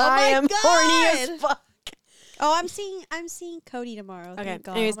because I am God. horny as fuck. Oh, I'm seeing Cody tomorrow. Okay. Thank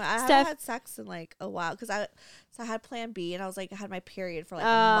God. Anyways, I haven't Steph. had sex in like a while because I had Plan B and I was like I had my period for like a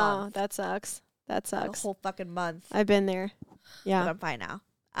Oh, month, that sucks. That a sucks. whole fucking month. I've been there. But Yeah. I'm fine now.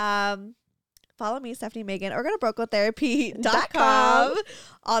 Follow me, Stephanie Megan, or go to brocotherapy.com.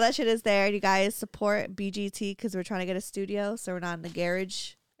 All that shit is there. You guys support BGT because we're trying to get a studio, so we're not in the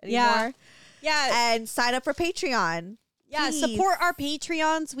garage anymore. Yeah. And sign up for Patreon. Yeah, Please. support our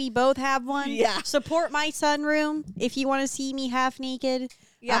Patreons. We both have one. Yeah. Support my sunroom if you want to see me half naked.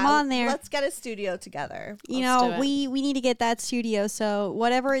 Yeah, I'm on there. Let's get a studio together. You Let's do know, it. we need to get that studio. So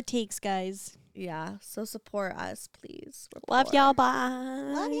whatever it takes, guys. Yeah, so support us, please. We're Love poor. y'all. Bye.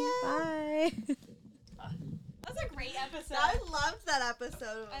 Love you. Bye. That's a great episode. I loved that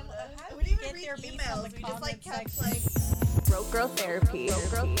episode. how We did didn't we even get read their beats on emails. the We just like comment kept like broke girl therapy.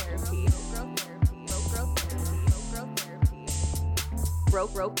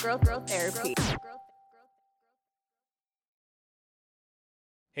 Broke girl therapy.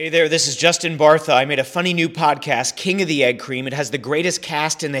 Hey there, this is Justin Bartha. I made a funny new podcast, King of the Egg Cream. It has the greatest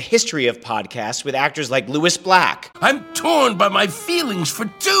cast in the history of podcasts with actors like Louis Black, I'm torn by my feelings for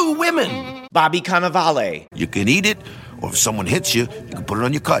two women. Bobby Cannavale, You can eat it, or if someone hits you, you can put it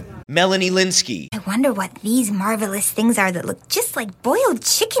on your cut. Melanie Linsky, I wonder what these marvelous things are that look just like boiled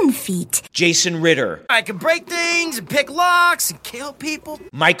chicken feet. Jason Ritter, I can break things and pick locks and kill people.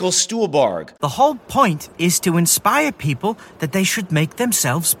 Michael Stuhlbarg, The whole point is to inspire people that they should make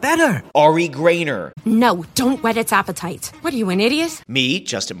themselves better. Ari Grainer, No, don't whet its appetite. What are you, an idiot? me,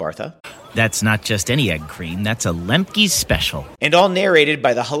 Justin Bartha, That's not just any egg cream, that's a Lemke's special. and all narrated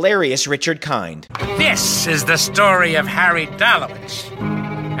by the hilarious Richard Kind. This is the story of Harry Dalowitz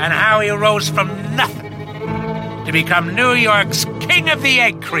and how he rose from nothing to become New York's King of the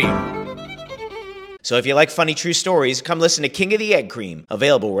Egg Cream. So if you like funny true stories, come listen to King of the Egg Cream,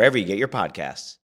 available wherever you get your podcasts.